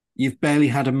 Yeah. you've barely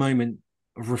had a moment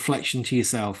of reflection to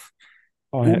yourself.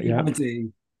 All you Yeah. want to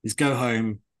do is go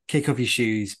home, kick off your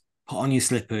shoes, put on your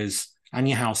slippers and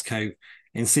your house coat,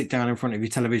 and sit down in front of your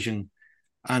television.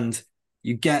 And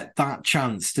you get that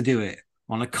chance to do it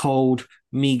on a cold,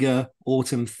 meager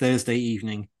autumn Thursday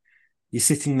evening. You're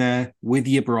sitting there with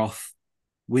your broth,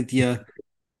 with your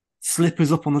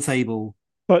slippers up on the table.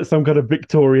 Like some kind of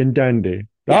Victorian dandy.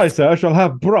 I, Yes. sir, shall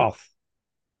have broth.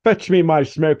 Fetch me my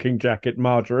smoking jacket,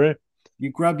 Marjorie.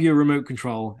 You grab your remote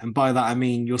control, and by that I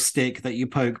mean your stick that you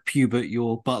poke Pubert,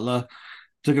 your butler,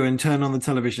 to go and turn on the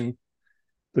television.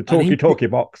 The And he- talkie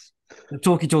box. The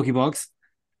talkie box,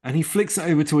 and he flicks it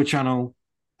over to a channel,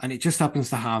 and it just happens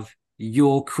to have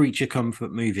your creature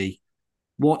comfort movie.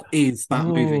 What is that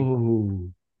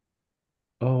movie?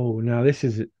 Now this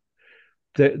is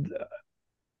the,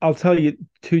 I'll tell you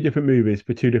two different movies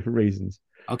for two different reasons.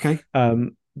 Okay.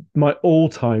 My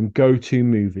all-time go-to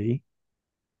movie,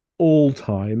 all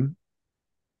time,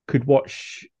 could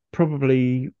watch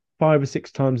probably 5 or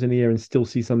 6 times in a year and still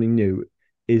see something new,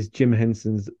 is Jim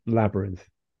Henson's Labyrinth.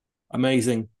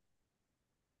 Amazing.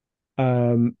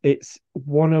 It's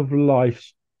one of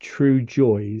life's true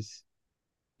joys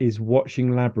is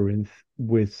watching Labyrinth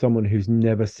with someone who's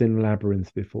never seen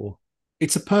Labyrinth before.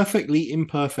 It's a perfectly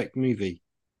imperfect movie.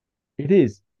 It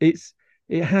is.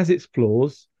 It has its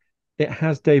flaws. It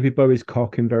has David Bowie's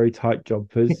cock in very tight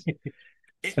jumpers.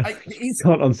 It's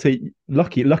Can't unsee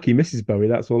lucky Mrs. Bowie,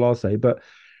 that's all I'll say. But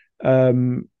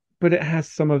it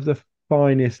has some of the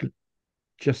finest,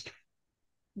 just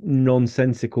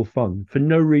nonsensical fun for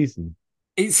no reason.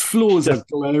 its flaws are Just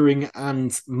glaring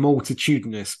and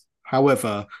multitudinous.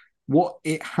 However, what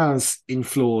it has in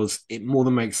flaws, it more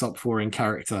than makes up for in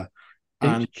character it's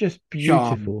and just charm.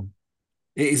 beautiful.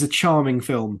 It is a charming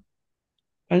film.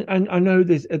 And I know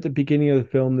there's at the beginning of the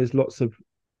film there's lots of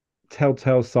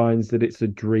telltale signs that it's a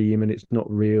dream and it's not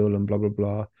real and blah blah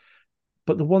blah.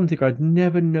 But the one thing I'd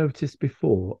never noticed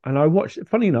before, and I watched,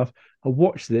 funny enough, I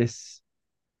watched this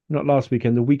not last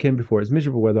weekend, the weekend before. It's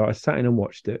miserable weather. I sat in and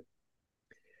watched it.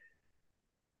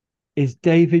 Is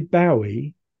David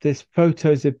Bowie? There's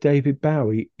photos of David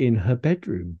Bowie in her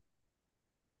bedroom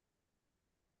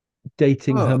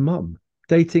dating her Oh, mum,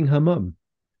 dating her mum.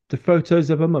 The photos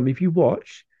of her mum. If you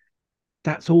watch,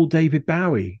 that's all David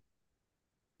Bowie.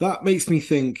 that makes me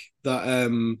think that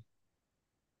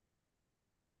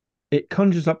It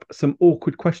conjures up some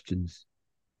awkward questions.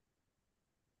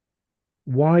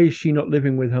 Why is she not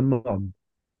living with her mum?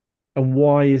 And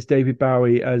why is David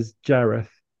Bowie as Jareth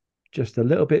just a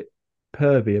little bit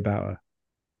pervy about her?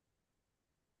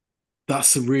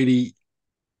 that's a really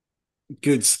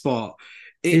good spot.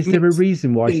 It Is there a makes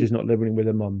reason why you she's think not living with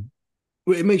her mum?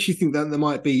 it makes you think that there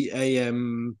might be a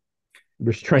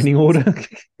Restraining order?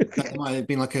 that there might have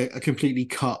been like a completely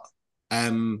cut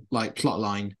like plot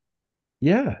line.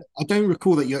 Yeah. I don't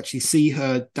recall that you actually see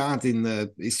her dad in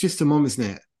the. It's just a mom, isn't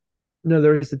it? No,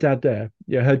 there is a dad there.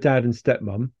 Yeah, her dad and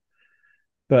stepmom.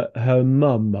 But her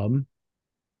mum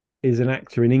is an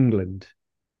actor in England.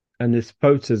 And there's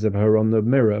photos of her on the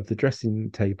mirror of the dressing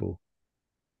table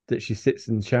that she sits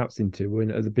and shouts into when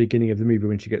at the beginning of the movie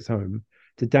when she gets home.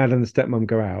 The dad and the stepmom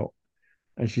go out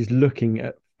and she's looking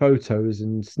at photos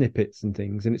and snippets and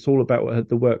things, and it's all about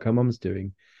the work her mum's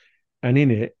doing. And in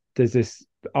it, there's this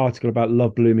article about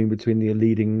love blooming between the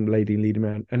leading lady and leading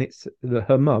man, and it's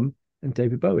her mum and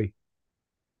David Bowie.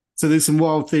 So there's some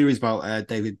wild theories about not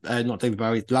David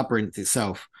Bowie, Labyrinth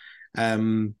itself.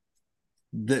 Um,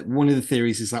 that one of the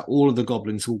theories is that all of the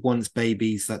goblins were once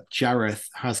babies that Jareth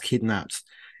has kidnapped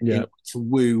in Yeah, order to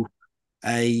woo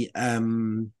like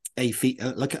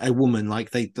a woman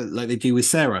like they do with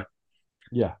Sarah.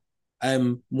 yeah,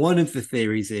 One of the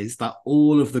theories is that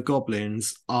all of the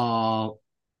goblins are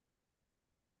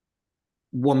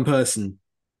one person,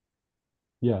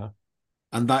 yeah,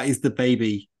 and that is the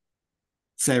baby,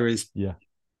 Sarah's yeah,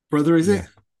 brother, is it? yeah,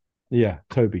 yeah.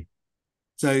 Toby.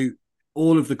 So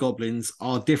all of the goblins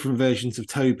are different versions of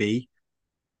Toby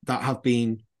that have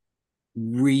been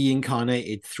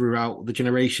reincarnated throughout the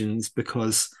generations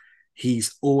because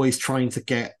he's always trying to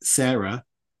get Sarah,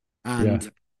 Yeah,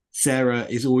 and Sarah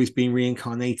is always being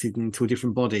reincarnated into a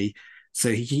different body.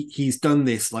 So he's done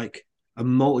this like a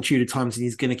multitude of times, and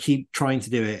he's going to keep trying to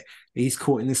do it. He's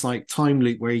caught in this like time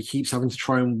loop where he keeps having to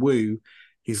try and woo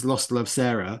his lost love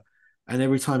Sarah, and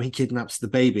every time he kidnaps the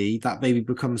baby, that baby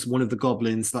becomes one of the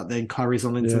goblins that then carries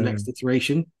on into the yeah, next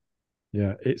iteration.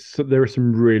 yeah. It's there are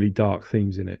some really dark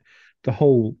themes in it. The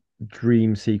whole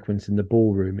dream sequence in the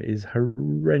ballroom is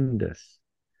horrendous.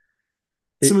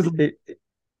 Some of It's it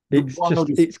the it's just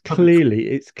wildest puppetry.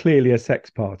 it's clearly a sex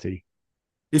party.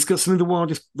 It's got some of the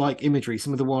wildest like imagery,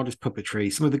 some of the wildest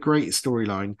puppetry, some of the greatest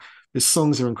storyline. The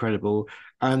songs are incredible,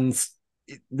 and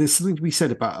there's something to be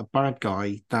said about a bad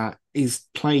guy that is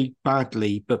played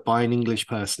badly, but by an English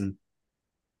person.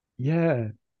 Yeah,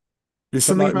 There's but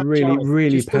something like about really, Jareth that really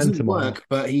just doesn't pantomime. work,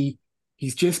 but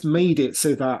he's just made it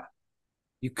so that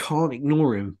you can't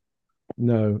ignore him.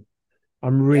 No,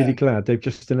 I'm really Yeah, glad they've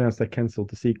just announced they cancelled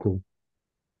the sequel.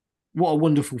 what a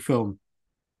wonderful film.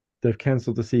 They've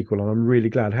cancelled the sequel, and I'm really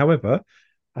glad. However,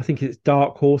 I think it's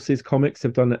Dark Horses Comics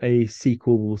have done a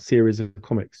sequel series of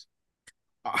comics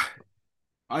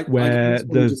I'd where almost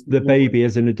want to the just the ignore it. baby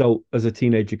as an adult, as a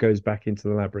teenager, goes back into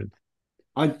the labyrinth.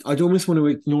 I'd almost want to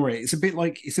ignore it. It's a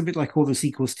bit like all the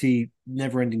sequels to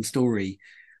Neverending Story.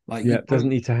 Like Yeah, you it doesn't don't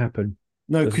need to happen.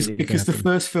 no, Doesn't need to because the happen.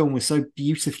 first film was so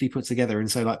beautifully put together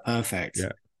and so like perfect.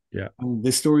 Yeah, yeah, And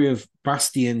the story of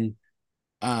Bastian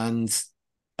and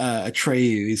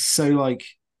Atreyu is so like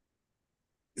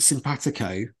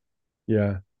simpatico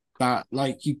yeah. that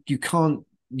like you can't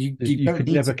you You don't could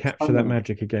need never to capture expand that on it.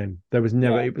 magic again. There was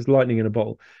never. Yeah. It was lightning in a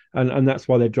bottle, and that's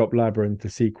why they dropped Labyrinth, the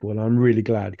sequel. And I'm really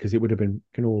glad because it would have been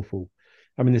awful.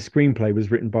 I mean, the screenplay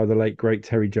was written by the late great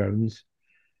Terry Jones.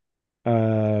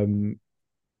 Um,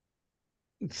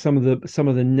 some of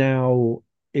the now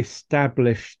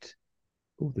established,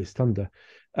 oh, there's thunder,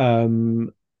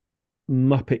 um,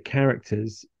 Muppet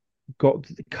characters got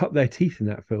cut their teeth in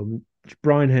that film.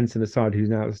 Brian Henson aside, who's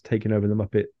now has taken over the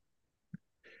Muppet,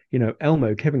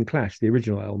 Elmo, Kevin Clash, the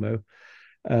original Elmo,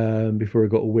 before it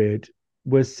got all weird,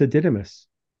 was Sir Didymus,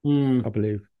 Mm, I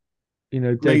believe.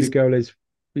 David amazing. Goles,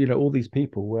 all these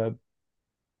people were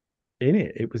in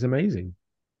it. It was amazing.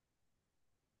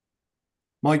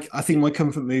 I think my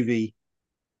comfort movie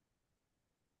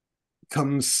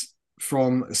comes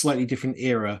from a slightly different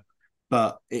era,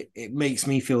 but it makes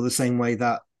me feel the same way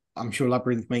that I'm sure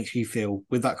Labyrinth makes you feel,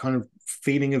 with that kind of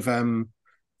feeling of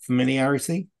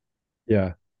familiarity.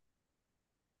 Yeah,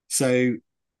 So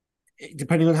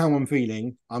depending on how I'm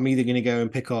feeling, I'm either going to go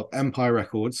and pick up Empire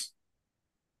Records.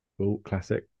 cool,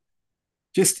 classic.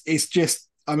 It's just,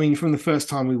 I mean, from the first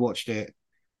time we watched it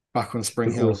back on Just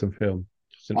Spring an Hill, awesome film.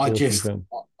 Just an I awesome just film.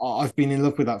 I've been in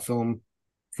love with that film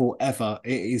forever.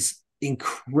 It is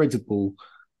incredible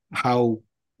how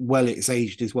well it's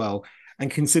aged as well.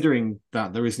 And considering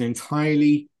that there is an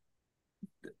entire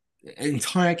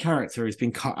character has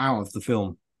been cut out of the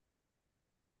film.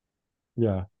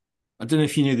 Yeah, I don't know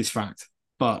if you knew this fact,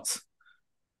 but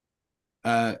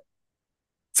uh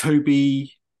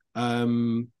Toby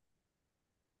Spider-Man,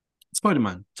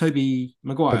 Toby Tobey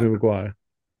Maguire, Maguire.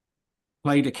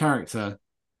 played a character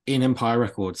in Empire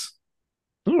Records.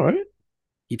 All right,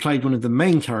 He played one of the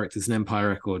main characters in Empire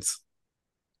Records.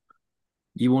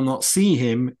 You will not see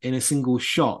him in a single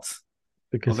shot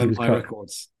because of he was Empire cut.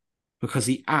 Records because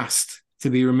he asked to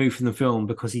be removed from the film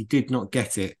because he did not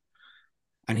get it.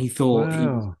 And he thought he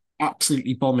was Wow,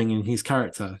 absolutely bombing in his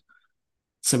character.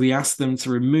 So he asked them to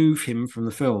remove him from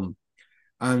the film.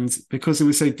 And because they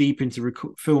were so deep into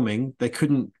filming, they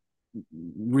couldn't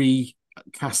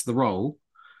recast the role.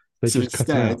 they So just cut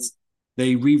him instead, out.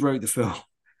 they rewrote the film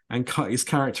and cut his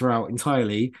character out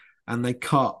entirely. And they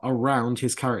cut around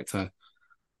his character.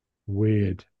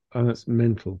 Weird. Oh, that's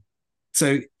mental.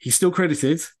 So he's still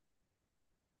credited.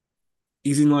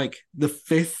 He's in like the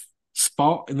fifth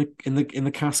spot in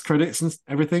the cast credits and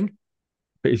everything.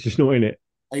 But he's just not in it.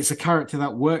 It's a character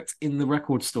that worked in the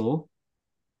record store,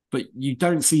 but you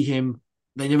don't see him.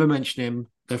 They never mention him.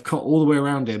 They've cut all the way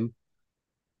around him.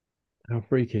 How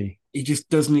freaky. He just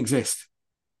doesn't exist.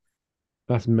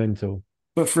 That's mental.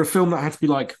 But for a film that had to be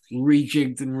like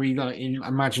rejigged and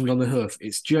imagined on the hoof,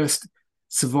 it's just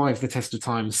survived the test of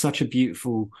time. Such a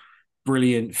beautiful,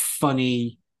 brilliant,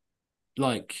 funny,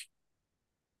 like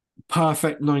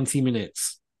perfect 90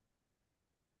 minutes.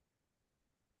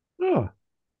 Oh,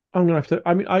 I'm gonna have to.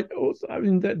 I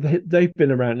mean, they've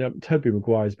been around. Tobey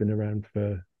Maguire's been around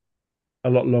for a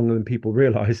lot longer than people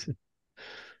realize.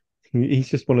 He's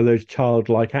just one of those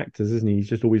childlike actors, isn't he? He's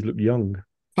just always looked young.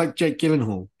 Like Jake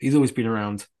Gyllenhaal, he's always been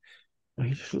around.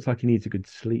 He just looks like he needs a good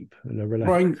sleep and a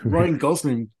relax. Ryan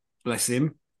Gosling, bless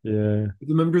him, Yeah, is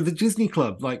a member of the Disney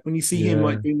Club. Like when you see him yeah,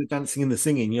 like doing the dancing and the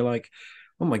singing, you're like,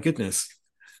 oh my goodness.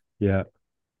 yeah,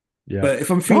 yeah. But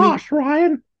Gosh,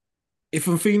 Ryan. if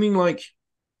I'm feeling like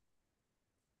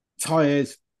tired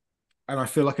and I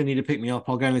feel like I need to pick me up,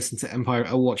 I'll go and listen to Empire.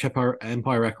 I'll watch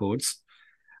Empire Records.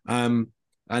 And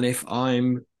if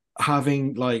I'm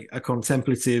having like a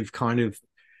contemplative kind of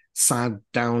sad,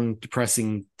 down,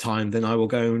 depressing time, then I will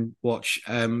go and watch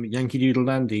Yankee Doodle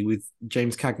Dandy with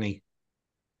James Cagney.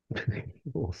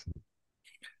 Awesome.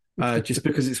 Just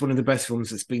because it's one of the best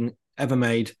films that's been ever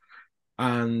made,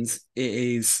 and it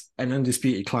is an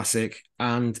undisputed classic.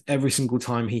 And every single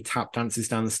time he tap dances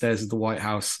down the stairs of the White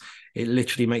House, it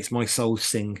literally makes my soul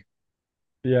sing.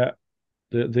 Yeah,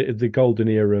 the golden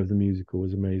era of the musical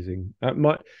was amazing.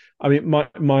 My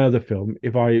other film,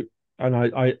 if I and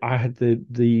I had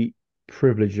the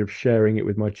privilege of sharing it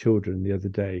with my children the other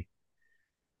day.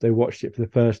 They watched it for the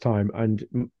first time, and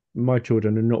my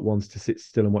children are not ones to sit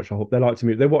still and watch a whole. They like to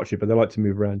move. They watch it, but they like to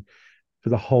move around. For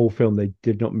the whole film, they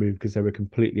did not move because they were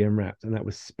completely enwrapped, and that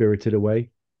was Spirited Away.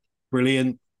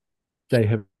 Brilliant. They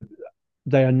have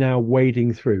they are now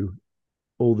wading through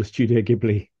all the Studio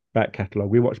Ghibli back catalogue.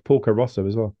 We watched Porco Rosso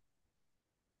as well.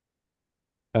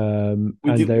 We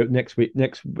And did they next week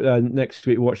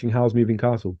watching Howl's Moving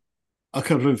Castle. a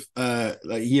couple of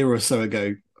like a year or so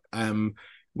ago.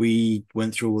 We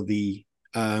went through all the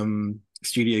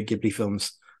Studio Ghibli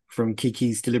films from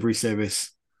Kiki's Delivery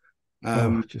Service,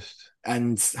 Just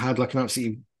and had like an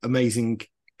absolutely amazing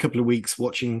couple of weeks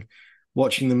watching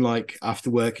them like after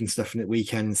work and stuff and at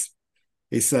weekends.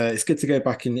 It's good to go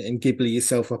back and Ghibli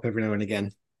yourself up every now and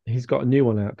again. he's got a new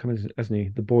one out coming, hasn't he?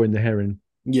 The Boy and the Heron.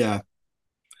 Yeah,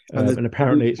 and And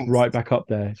apparently it's right back up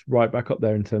there. It's right back up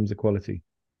there in terms of quality.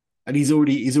 and he's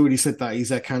already said that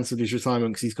he's cancelled his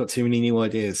retirement because he's got too many new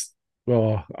ideas.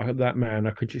 Oh, that man,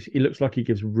 I could just, he looks like he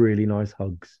gives really nice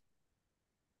hugs.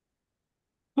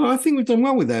 Oh, I think we've done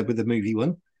well with the movie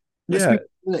one. Let's Yeah. move to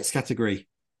the next category.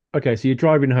 Okay, so you're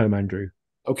driving home, Andrew.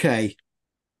 Okay,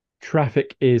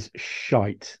 Traffic is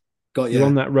shite. got You're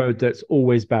on you. that road that's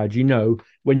always bad. You know,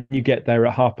 when you get there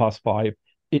at 5:30,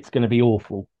 it's going to be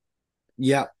awful.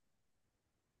 Yeah,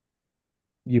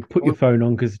 You put your phone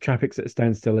on because the traffic's at a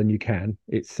standstill and you can.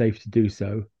 It's safe to do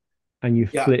so. And you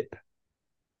Yeah. flip.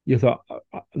 You thought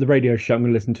the radio shut. I'm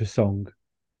going to listen to a song.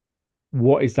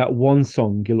 What is that one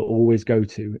song you'll always go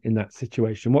to in that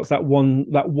situation? What's that one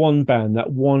band,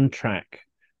 that one track,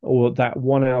 or that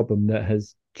one album that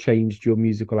has changed your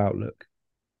musical outlook?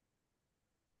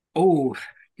 Oh,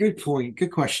 good point.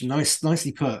 Good question.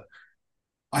 Nicely put.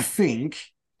 I think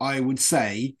I would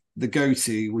say the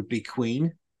go-to would be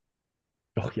Queen.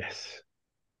 Oh yes.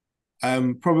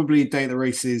 Probably Day at the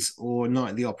Races or Night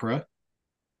at the Opera.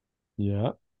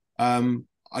 Yeah.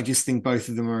 I just think both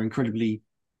of them are incredibly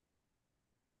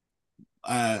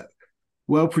uh,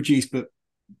 well produced, but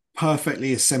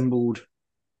perfectly assembled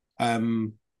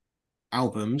um,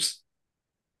 albums.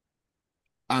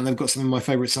 And they've got some of my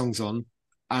favorite songs on,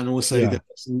 and also they've Yeah.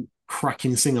 got some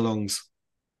cracking sing-alongs.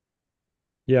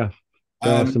 Yeah.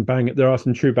 Um, There are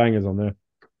some true bangers on there.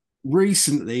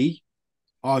 Recently,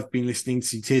 I've been listening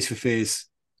to Tears for Fears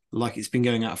like it's been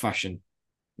going out of fashion.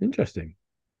 Interesting.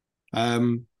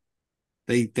 Um,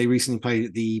 they recently played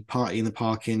at the Party in the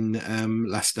Park in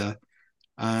Leicester,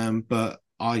 but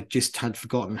I just had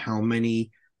forgotten how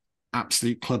many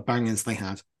absolute club bangers they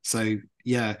had. So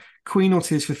yeah, Queen or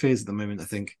Tears for Fears at the moment, I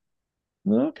think.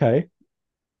 Okay.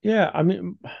 Yeah, I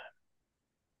mean,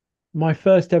 my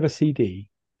first ever CD,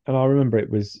 and I remember it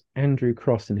was Andrew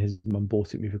Cross and his mum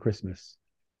bought it me for Christmas.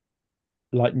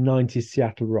 Like 90s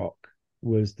Seattle rock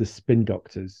was the Spin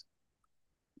Doctors,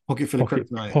 Pocket Full of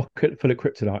Kryptonite. pocket full of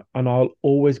kryptonite, and I'll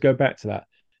always go back to that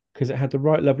because it had the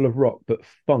right level of rock, but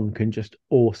funk and just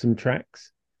awesome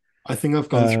tracks. I think I've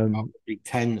gone through about Um,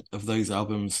 10 of those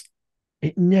albums.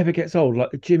 it never gets old.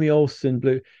 Like the Jimmy Olsen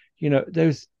Blue,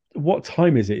 those. What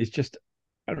time is it? It's just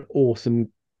an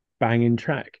awesome banging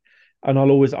track. And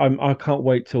I can't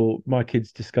wait till my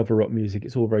kids discover rock music.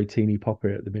 It's all very teeny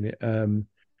poppy at the minute.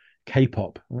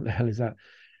 K-pop. What the hell is that?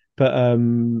 But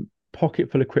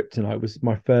Pocket Full of Kryptonite was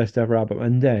my first ever album,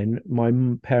 and then my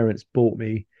parents bought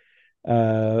me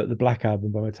the Black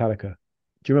Album by Metallica.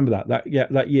 Do you remember that?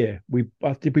 That year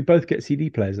did we both get CD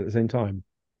players at the same time?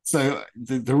 So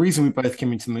the reason we both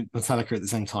came into Metallica at the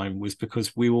same time was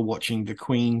because we were watching the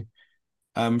Queen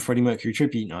Freddie Mercury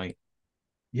tribute night,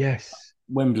 Yes.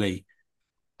 Wembley,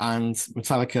 and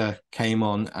Metallica came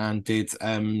on and did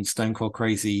Stone Cold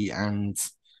Crazy and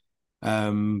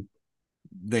um,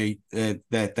 their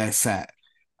set,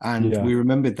 and Yeah, we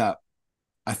remembered that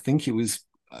I think it was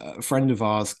a friend of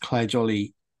ours, Claire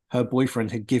Jolly, her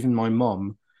boyfriend had given my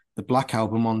mom the Black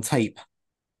Album on tape,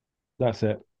 that's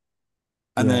it.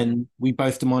 and Yeah. then we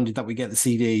both demanded that we get the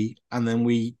CD, and then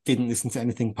we didn't listen to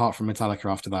anything apart from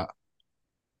Metallica after that.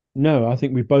 No, I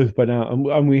think we both went out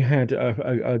and we had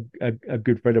a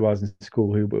good friend of ours in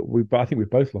school who but I think we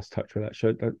both lost touch with that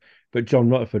show. But John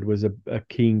Rutherford was a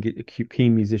keen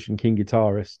musician, keen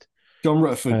guitarist, John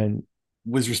Rutherford and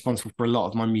was responsible for a lot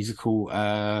of my musical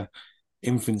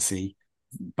infancy.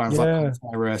 Bands like yeah,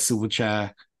 Pantera,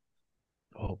 Silverchair,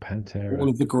 oh all Pantera,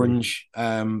 of the great, grunge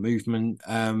movement,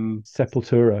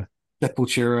 Sepultura,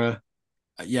 Sepultura.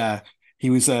 Yeah, he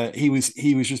was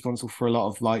responsible for a lot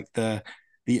of like the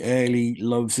early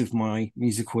loves of my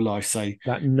musical life. So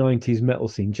that '90s metal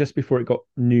scene just before it got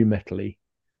new metally.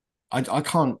 I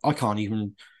can't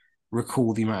even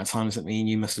recall the amount of times that me and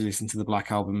you must have listened to the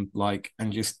Black Album like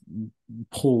and just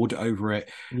poured over it.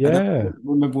 And then I Yeah,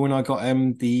 remember when I got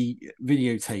the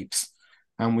videotapes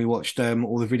and we watched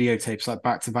all the videotapes like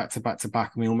back to back to back to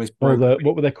back and we almost all broke. the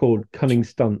what were they called? Cunning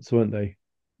stunts, weren't they?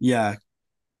 Yeah,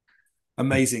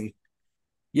 amazing.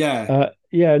 Yeah,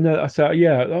 Yeah, no, so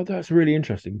yeah, oh, that's really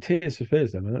interesting. Tears for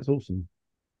Fears, then, man, that's awesome.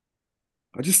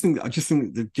 I just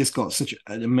think they've just got such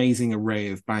an amazing array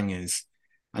of bangers.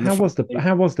 And the How fact was the that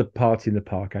how was the party in the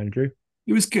park, Andrew?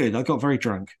 it was good. I got very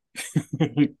drunk.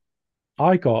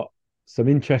 I got some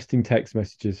interesting text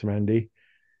messages from Andy,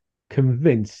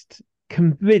 convinced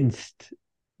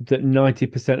that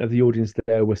 90% of the audience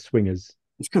there were swingers.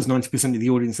 It's because 90% of the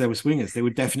audience there were swingers. They were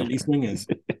definitely swingers.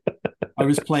 I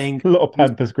was playing A lot of I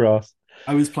was, pampas grass.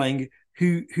 I was playing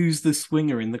who's the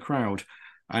swinger in the crowd?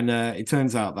 And it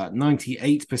turns out that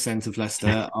 98% of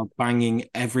Leicester are banging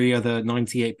every other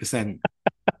 98%.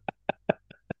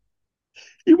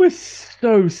 You were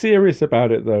so serious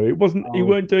about it, though. It wasn't. You Oh,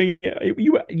 weren't doing it.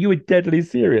 You were deadly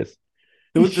serious.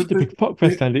 the, It's the, just a the, big fuck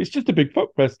fest, the, Andy. It's just a big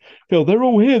fuck fest. Phil, they're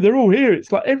all here. They're all here.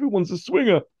 It's like everyone's a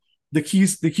swinger. the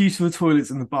queues for the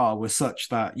toilets in the bar were such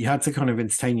that you had to kind of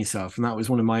entertain yourself, and that was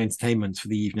one of my entertainments for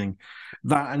the evening.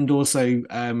 That and also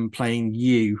playing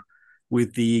you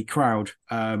with the crowd.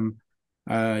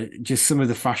 Just some of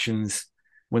the fashions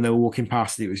when they were walking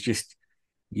past it was just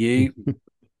you,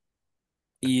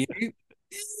 you, you.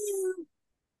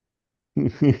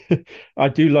 I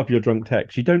do love your drunk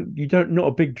text. You don't not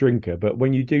a big drinker, but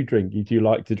when you do drink, you do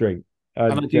like to drink.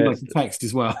 And I And do like to text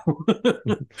as well.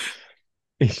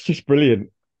 it's just brilliant.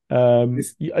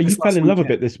 this You this fell last in love a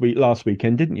weekend, bit last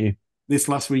weekend, didn't you? this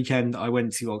last weekend, I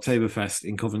went to Oktoberfest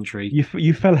in Coventry.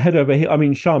 You fell head over heels. I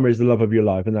mean, Sharma is the love of your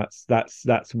life, and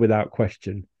that's without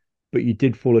question. But you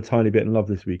did fall a tiny bit in love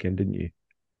this weekend, didn't you?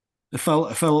 I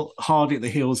fell hard at the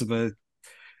heels of a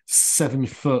 7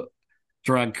 foot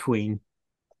drag queen.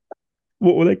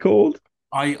 What were they called?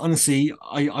 I honestly,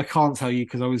 I can't tell you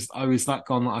because I was that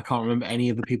gone that I can't remember any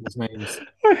of the people's names.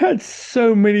 I had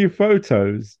so many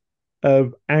photos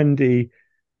of Andy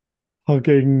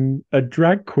hugging a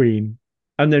drag queen.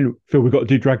 And then, Phil, we've got to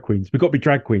do drag queens. We've got to be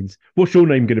drag queens. What's your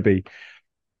name going to be?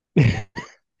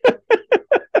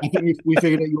 I think we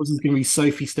figured out yours is going to be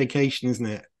Sophie Staycation, isn't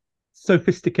it?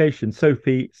 Sophistication,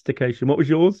 Sophie Stication. What was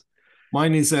yours?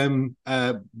 Mine is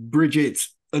Bridget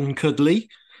Uncuddly,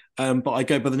 but I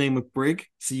go by the name of Brig,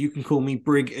 so you can call me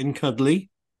Brig Uncuddly.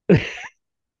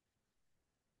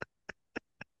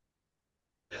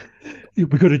 We've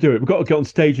got to do it. We've got to get on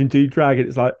stage and do drag. And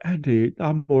it's like, Andy,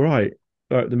 I'm all right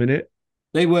at the minute.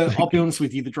 They were, I'll be honest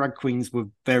with you, the drag queens were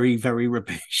very, very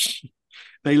rubbish.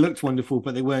 They looked wonderful,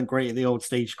 but they weren't great at the old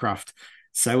stagecraft.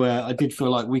 So I did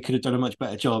feel like we could have done a much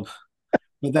better job.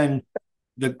 But then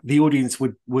the audience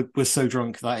was so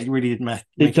drunk that it really didn't It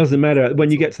make it. doesn't matter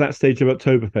when you get to that stage of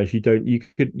Oktoberfest.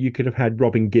 You could have had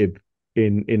Robin Gibb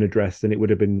in a dress, and it would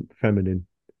have been feminine.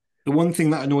 The one thing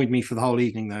that annoyed me for the whole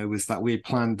evening, though, was that we had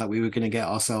planned that we were going to get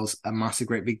ourselves a massive,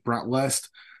 great big bratwurst,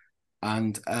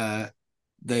 and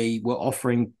they were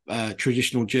offering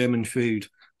traditional German food.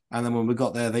 And then when we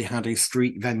got there, they had a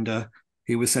street vendor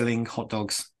who was selling hot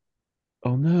dogs,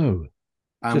 Oh no,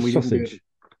 and just we didn't do it. sausage.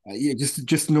 Yeah,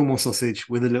 just normal sausage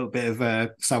with a little bit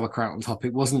of sauerkraut on top.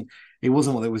 It wasn't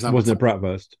what it was It wasn't a advertised,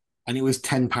 bratwurst. and it was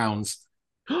 £10,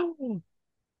 Oh,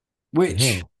 which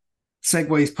hell.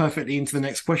 segues perfectly into the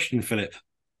next question, Philip.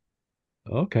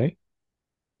 Okay.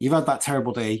 You've had that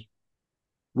terrible day.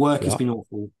 Work has Yeah. been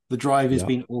awful. The drive has Yeah.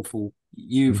 been awful.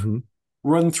 You've Hmm.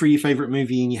 run through your favorite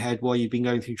movie in your head while you've been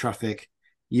going through traffic.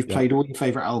 You've Yeah. played all your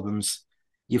favorite albums.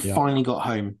 You've Yeah. finally got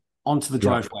home onto the Yeah.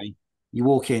 driveway. You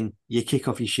walk in, you kick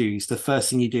off your shoes. The first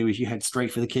thing you do is you head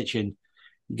straight for the kitchen.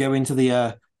 You go into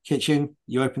the kitchen,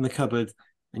 you open the cupboard,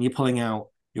 and you're pulling out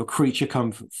your creature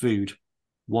comfort food.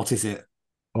 What is it?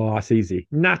 Oh, that's easy.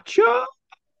 Nacho.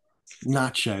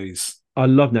 Nachos. I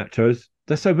love nachos.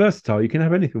 They're so versatile. You can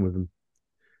have anything with them,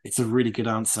 It's a really good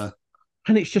answer.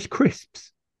 and it's just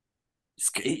crisps.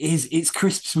 It's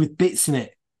crisps with bits in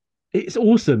it. It's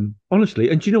awesome, honestly.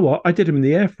 And do you know what? I did them in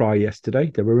the air fryer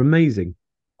yesterday. They were amazing.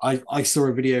 I saw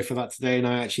a video for that today, and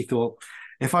I actually thought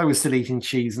if I was still eating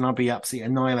cheese, and I'd be absolutely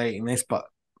annihilating this. But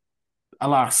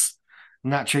alas,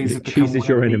 nachos have become Cheese is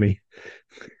your enemy.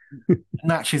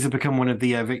 nachos have become one of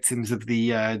the victims of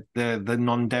the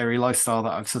non-dairy lifestyle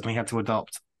that I've suddenly had to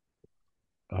adopt.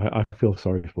 I feel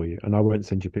sorry for you, and I won't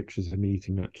send you pictures of me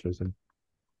eating nachos. And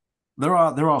There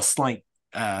are slight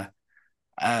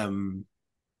um,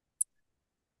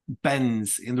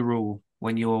 bends in the rule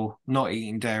when you're not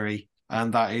eating dairy,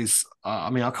 and that is, I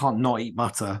mean, I can't not eat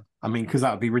butter. I mean, because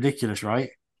that would be ridiculous, right?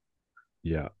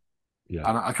 yeah, yeah,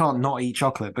 And I can't not eat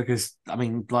chocolate because, I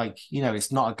mean, like,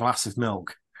 it's not a glass of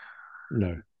milk.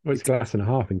 no. Well, it's a It's glass and a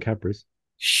half in Cadbury's.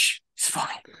 shh, it's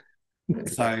fine.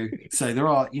 So there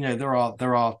are,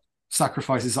 there are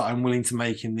sacrifices that I'm willing to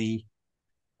make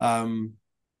um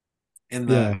in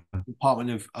the Yeah,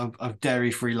 department of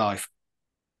dairy free life.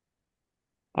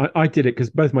 I did it because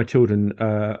both my children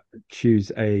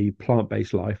choose a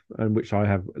plant-based life, and which I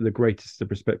have the greatest of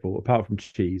respect for, apart from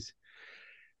cheese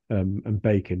and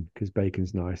bacon, because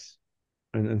bacon's nice,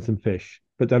 and some fish,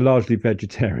 but they're largely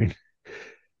vegetarian.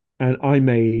 And I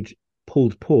made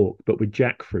pulled pork, but with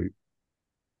jackfruit.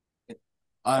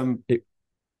 Um, It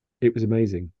it was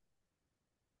amazing.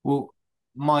 well,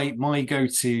 my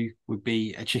go-to would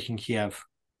be a chicken Kiev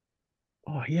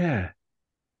Oh yeah,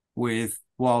 with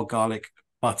wild garlic,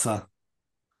 butter,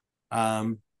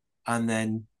 um, and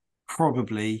then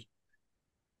probably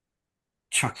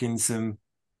chuck in some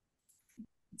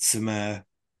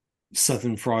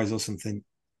southern fries or something.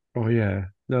 oh yeah.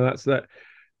 No, that's that.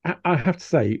 I have to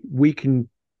say, we can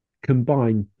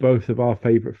combine both of our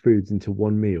favorite foods into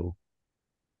one meal.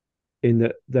 In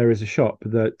that there is a shop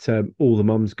that all the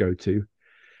mums go to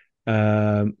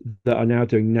that are now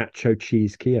doing nacho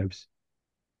cheese Kievs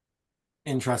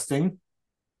Interesting.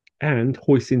 and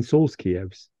hoisin sauce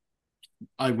Kievs.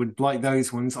 I would like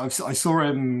those ones. I saw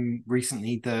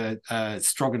recently the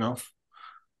stroganoff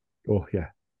Oh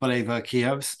yeah, flavor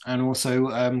Kievs and also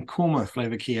korma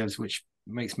flavor Kievs, which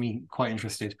makes me quite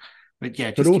interested. But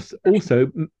yeah, But just keep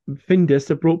Findus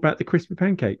have brought back the crispy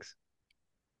pancakes.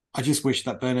 I just wish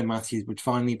that Bernard Matthews would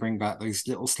finally bring back those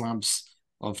little slabs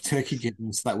of turkey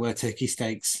giblets that were turkey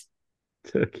steaks.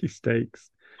 Turkey steaks.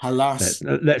 Alas,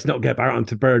 Let's not get back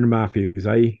onto Bernard Matthews,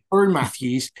 eh? Bernard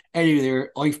Matthews, anyway,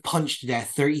 there, I've punched to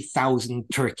death 30,000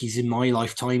 turkeys in my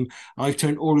lifetime. I've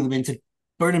turned all of them into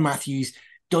Bernard Matthews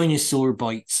dinosaur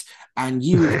bites, and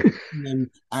you have eaten them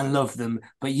and loved them,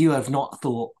 but you have not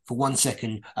thought for 1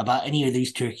 second about any of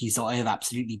these turkeys that I have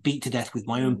absolutely beat to death with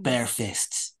my own bare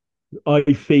fists. I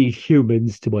feed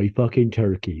humans to my fucking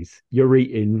turkeys. You're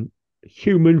eating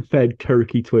human-fed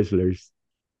turkey Twizzlers.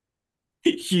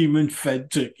 Human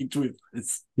fed turkey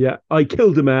twizzlers. Yeah, I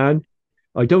killed a man.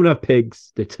 I don't have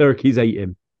pigs. The turkeys ate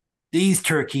him. These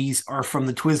turkeys are from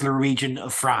the Twizzler region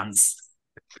of France.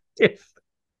 Yes.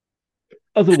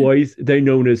 Otherwise, they're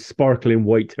known as sparkling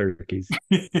white turkeys.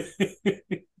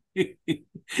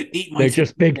 They're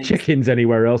just big chickens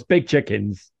anywhere else. Big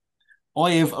chickens.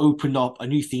 I have opened up a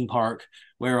new theme park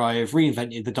where I have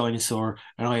reinvented the dinosaur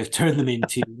and I have turned them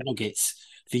into nuggets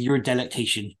for your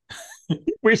delectation.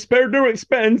 We're spared no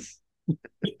expense.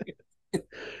 Can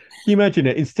you imagine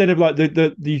it? Instead of like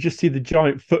the you just see the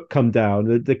giant foot come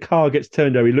down, the car gets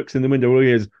turned over, he looks in the window, all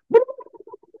he is.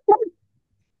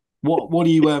 What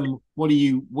are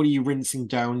you rinsing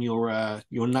down your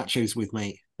nachos with,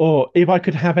 mate? Or if I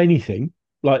could have anything,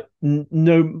 like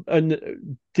no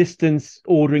distance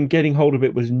ordering, getting hold of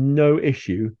it was no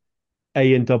issue.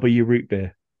 A&W root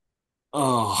beer.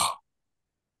 Oh,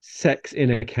 Sex in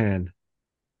a can.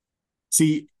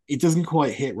 see, it doesn't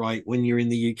quite hit right when you're in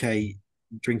the UK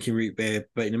drinking root beer,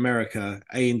 but in America,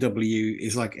 A&W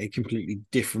is like a completely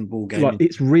different ball game. Like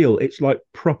it's real. It's like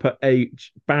proper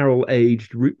barrel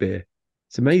aged root beer.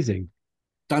 It's amazing.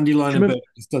 Dandelion and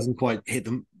Burgers doesn't quite hit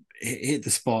the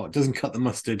spot. It doesn't cut the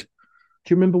mustard.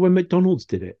 Do you remember when McDonald's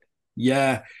did it?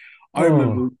 Yeah, I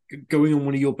remember going on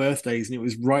one of your birthdays, and it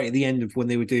was right at the end of when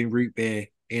they were doing root beer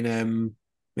in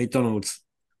McDonald's.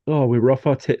 Oh, we were off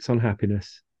our tits on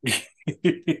happiness.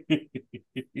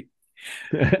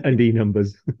 And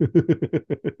numbers.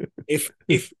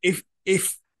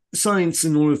 if science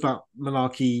and all of that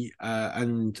malarkey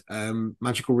and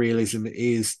magical realism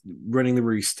is running the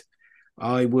roost,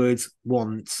 I would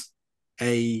want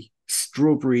a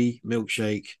strawberry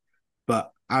milkshake,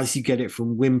 but as you get it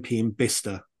from Wimpy and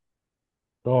Bicester.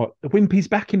 Oh, Wimpy's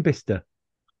back in Bicester.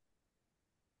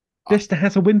 Bicester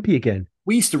has a Wimpy again.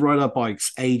 We used to ride our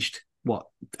bikes aged,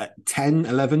 10,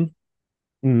 11?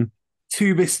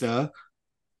 To Bicester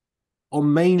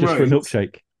on main roads. Just for a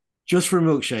milkshake. Just for a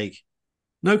milkshake.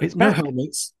 No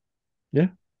helmets. Yeah.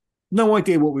 No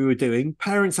idea what we were doing.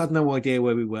 Parents had no idea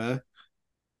where we were.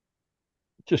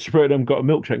 Just rode them, got a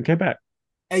milkshake and came back.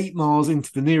 8 miles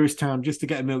into the nearest town just to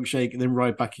get a milkshake and then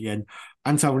ride back again.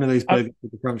 And to have one of those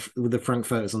burgers with the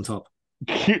Frankfurters on top.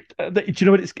 Do you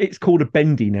know what it's called? A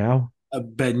bendy now. A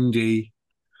bendy.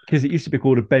 Because it used to be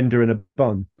called a bender and a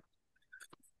bun.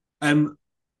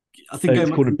 I think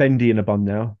it's called a bendy and a bun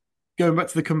now. Going back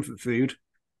to the comfort food,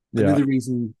 another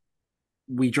reason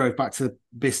we drove back to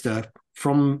Bicester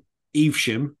from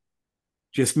Evesham,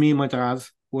 just me and my dad,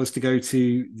 was to go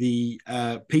to the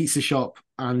pizza shop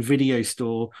and video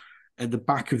store at the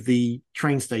back of the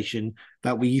train station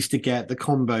that we used to get the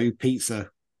combo pizza.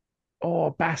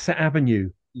 Oh, Bassett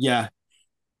Avenue. Yeah.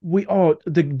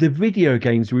 The video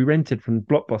games we rented from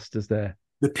Blockbusters there.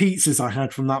 The pizzas I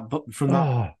had from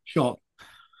that shop.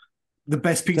 The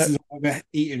best pizzas I've ever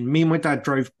eaten. Me and my dad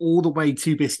drove all the way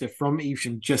to Bicester from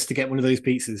Evesham just to get one of those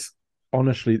pizzas.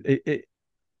 Honestly,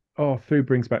 food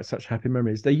brings back such happy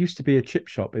memories. There used to be a chip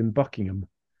shop in Buckingham.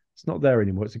 It's not there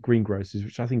anymore. It's a greengrocer's,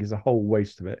 which I think is a whole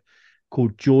waste of it,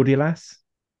 called Geordie Lass.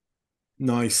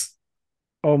 Nice.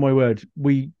 Oh my word.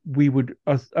 We would,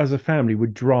 as a family,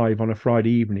 would drive on a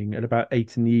Friday evening at about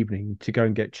 8 p.m. to go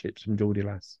and get chips from Geordie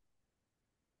Lass.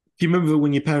 Do you remember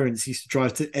when your parents used to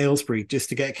drive to Aylesbury just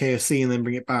to get KFC and then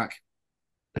bring it back?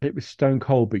 It was stone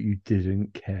cold, but you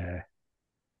didn't care.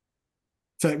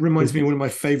 So it reminds me of one of my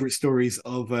favourite stories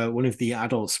of one of the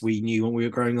adults we knew when we were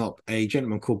growing up, a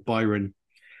gentleman called Byron.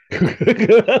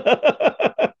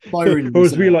 Byron, or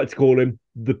as we like to call him,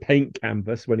 the paint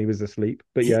canvas when he was asleep.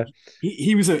 But yeah,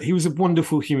 he was a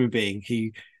wonderful human being.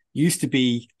 He used to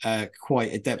be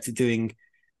quite adept at doing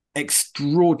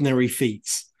extraordinary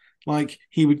feats. Like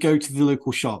he would go to the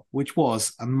local shop, which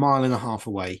was 1.5 miles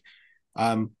away,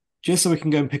 just so we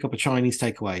can go and pick up a Chinese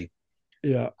takeaway.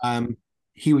 Yeah.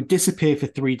 He would disappear for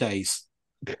 3 days.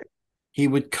 He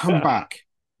would come back,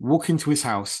 walk into his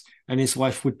house, and his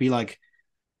wife would be like,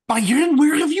 "Byron,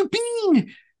 where have you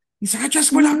been?" He said, "I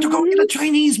just went out to go get a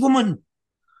Chinese woman."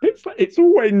 It's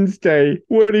Wednesday.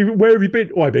 Where have you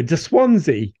been? Oh, I've been to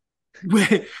Swansea.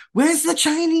 Where's the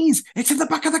Chinese? It's in the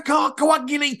back of the car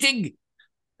coagulating.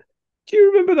 Do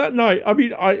you remember that night? I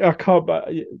mean, I can't. But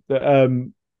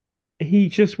he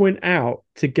just went out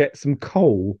to get some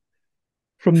coal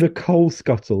from the coal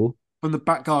scuttle From the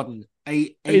back garden.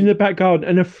 in the back garden,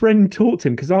 and a friend taught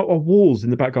him because our walls in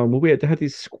the back garden were weird. They had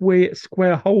these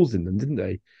square holes in them, didn't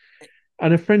they?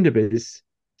 And a friend of his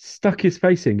stuck his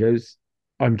face in, goes,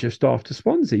 "I'm just after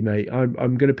Swansea, mate. I'm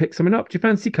going to pick something up. Do you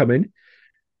fancy coming?"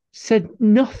 Said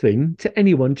nothing to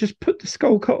anyone, just put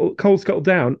the coal scuttle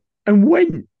down and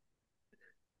went.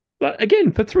 Like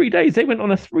again, for 3 days, they went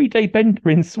on a 3 day bender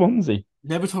in Swansea.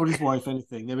 Never told his wife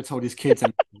anything. Never told his kids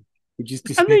anything. He just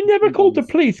And they disappeared for never three called the days.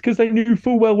 police because they knew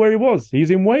full well where he was.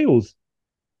 He's in Wales.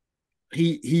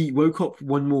 He woke up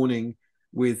one morning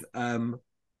with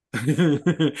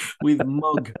with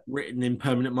mug written in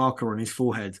permanent marker on his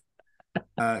forehead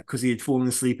because he had fallen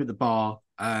asleep at the bar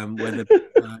where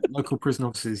the local prison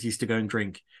officers used to go and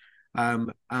drink.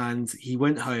 And he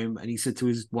went home and he said to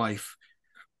his wife,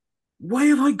 "Why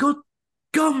have I got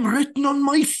gum written on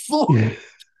my forehead?"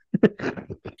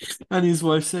 And his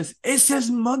wife says, "It says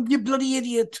mug, you bloody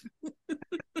idiot."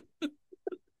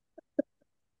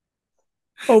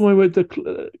 Oh my word!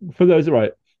 For those,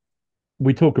 right,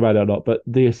 we talk about it a lot, but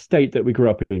the estate that we grew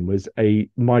up in was a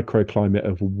microclimate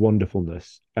of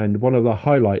wonderfulness. And one of the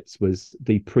highlights was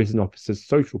the prison officers'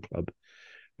 social club,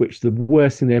 which the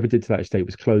worst thing they ever did to that estate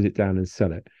was close it down and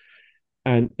sell it.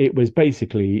 And it was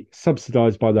basically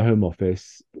subsidized by the Home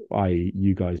Office, i.e.,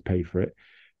 you guys paid for it.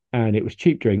 And it was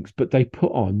cheap drinks, but they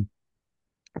put on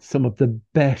some of the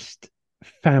best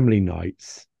family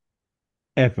nights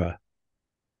ever.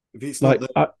 If it's not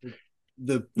Like,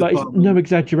 the it's bar, no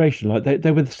exaggeration. Like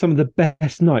they were some of the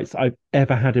best nights I've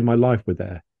ever had in my life with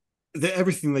there.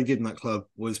 everything they did in that club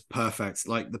was perfect.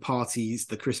 Like the parties,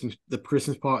 the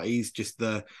Christmas parties, just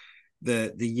the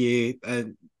year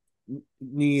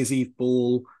New Year's Eve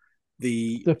ball,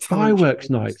 the The talent fireworks shows,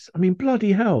 nights. I mean,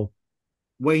 bloody hell.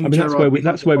 I Wayne mean, Gerard behind the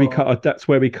bar, that's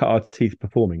where we cut our teeth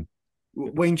performing.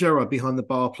 Wayne Gerard behind the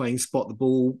bar playing spot the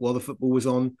ball while the football was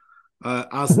on,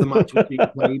 as the match was being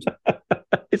played.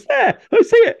 It's there. I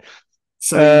see it.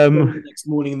 So the Um, next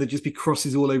morning, and there'd just be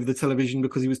crosses all over the television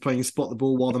because he was playing spot the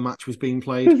ball while the match was being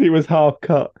played. because he was half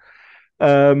cut.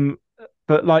 Um,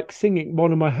 but like singing,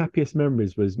 one of my happiest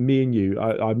memories was me and you.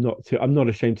 I'm not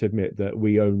ashamed to admit that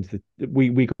we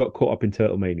got caught up in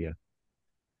Turtle Mania,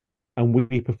 and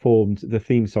we performed the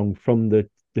theme song from the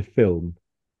film.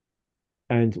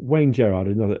 And Wayne Gerard,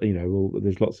 another, well,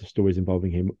 there's lots of stories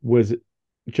involving him, was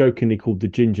jokingly called the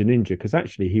Ginger Ninja because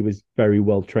actually he was very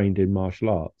well trained in martial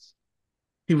arts,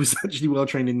 He was actually well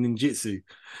trained in ninjutsu.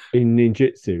 in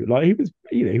ninjutsu. Like he was,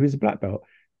 he was a black belt,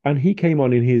 and he came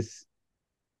on in his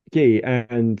gi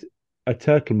and a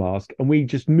turtle mask, and we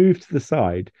just moved to the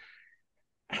side.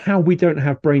 How we don't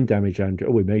have brain damage, Andrew?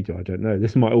 Oh, we may do. I don't know.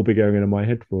 This might all be going on in my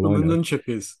head for all On I the know.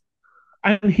 nunchuckers.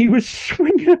 And he was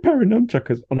swinging a pair of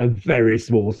nunchuckers on a very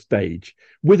small stage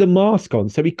with a mask on,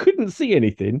 so he couldn't see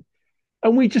anything.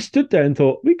 And we just stood there and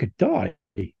thought we could die.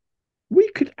 We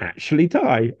could actually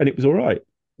die, and it was all right.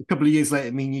 A couple of years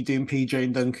later, me and you doing PJ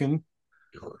and Duncan.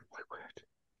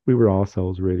 We were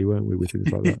ourselves, really, weren't we, with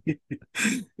things like that?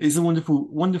 It's a wonderful,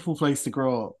 wonderful place to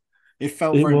grow up. It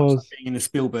felt It very much like was, being in a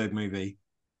Spielberg movie.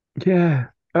 yeah.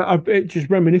 Just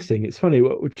reminiscing. It's funny.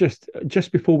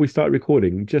 Just before we started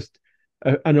recording, just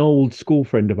an old school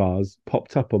friend of ours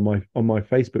popped up on my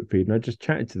Facebook feed, and I just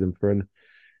chatted to them for an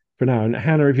hour. And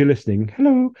Hannah, if you're listening,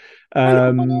 hello.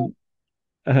 Hello.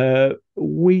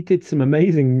 We did some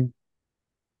amazing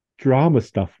drama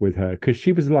stuff with her because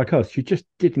she was like us. She just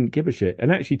didn't give a shit.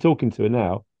 And actually, talking to her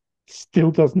now,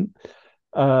 still doesn't.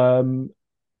 Um,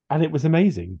 and it was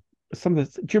amazing. Some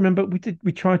of the, do you remember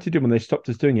we tried to do when they stopped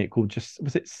us doing it called just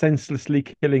was it senselessly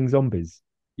killing zombies?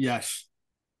 Yes.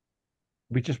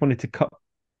 We just wanted to cut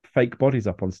fake bodies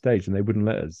up on stage and they wouldn't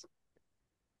let us.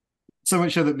 So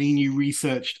much so that me and you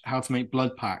researched how to make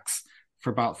blood packs for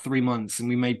about 3 months, and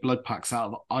we made blood packs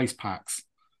out of ice packs.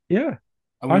 Yeah,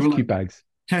 And we ice were cube like bags.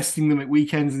 testing them at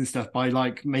weekends and stuff by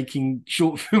like making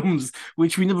short films,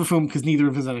 which we never filmed because neither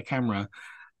of us had a camera.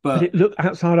 But But it looked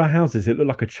outside our houses. It looked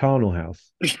like a charnel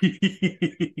house.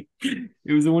 it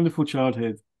was a wonderful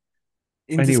childhood,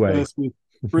 Anyway, interspersed with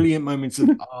do brilliant moments of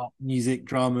art, music,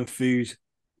 drama, food.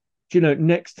 you know?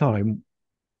 Next time,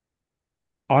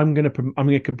 I'm gonna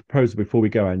propose before we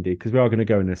go, Andy, because we are going to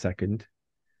go in a second.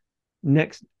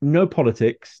 Next, no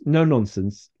politics, no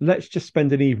nonsense. Let's just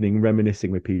spend an evening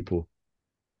reminiscing with people.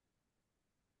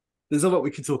 There's a lot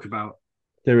we can talk about.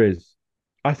 There is.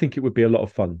 I think it would be a lot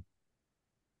of fun.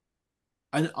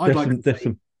 And I'd There's like some to there's say,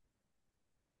 some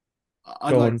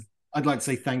I'd go like on. I'd like to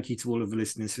say thank you to all of the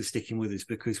listeners for sticking with us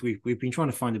because we've been trying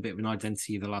to find a bit of an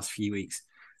identity the last few weeks.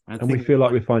 And I And we think feel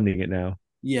like we're finding it now.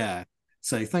 yeah.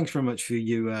 So thanks very much for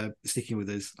you sticking with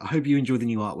us. I hope you enjoy the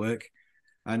new artwork.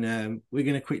 And we're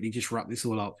going to quickly just wrap this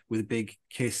all up with a big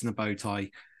kiss and a bow tie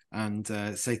and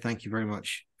say thank you very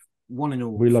much, one and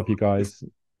all. We For love you guys.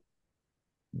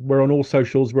 We're on all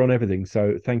socials, we're on everything.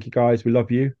 So thank you guys. We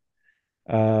love you.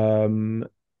 Um,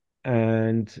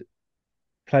 and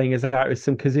playing us out with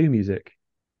some kazoo music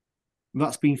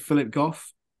That's been Philip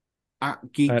Goff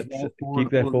at Geek at Therefore on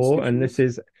Geek all of the Therefore. And this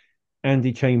socials. is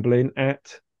Andy Chamberlain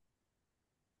at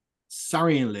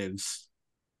Sarian lives.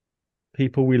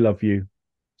 People We Love You.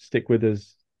 Stick with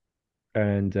us,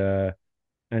 and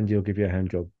Andy will give you a hand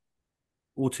job.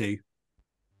 Or two.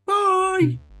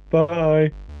 Bye.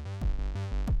 Bye.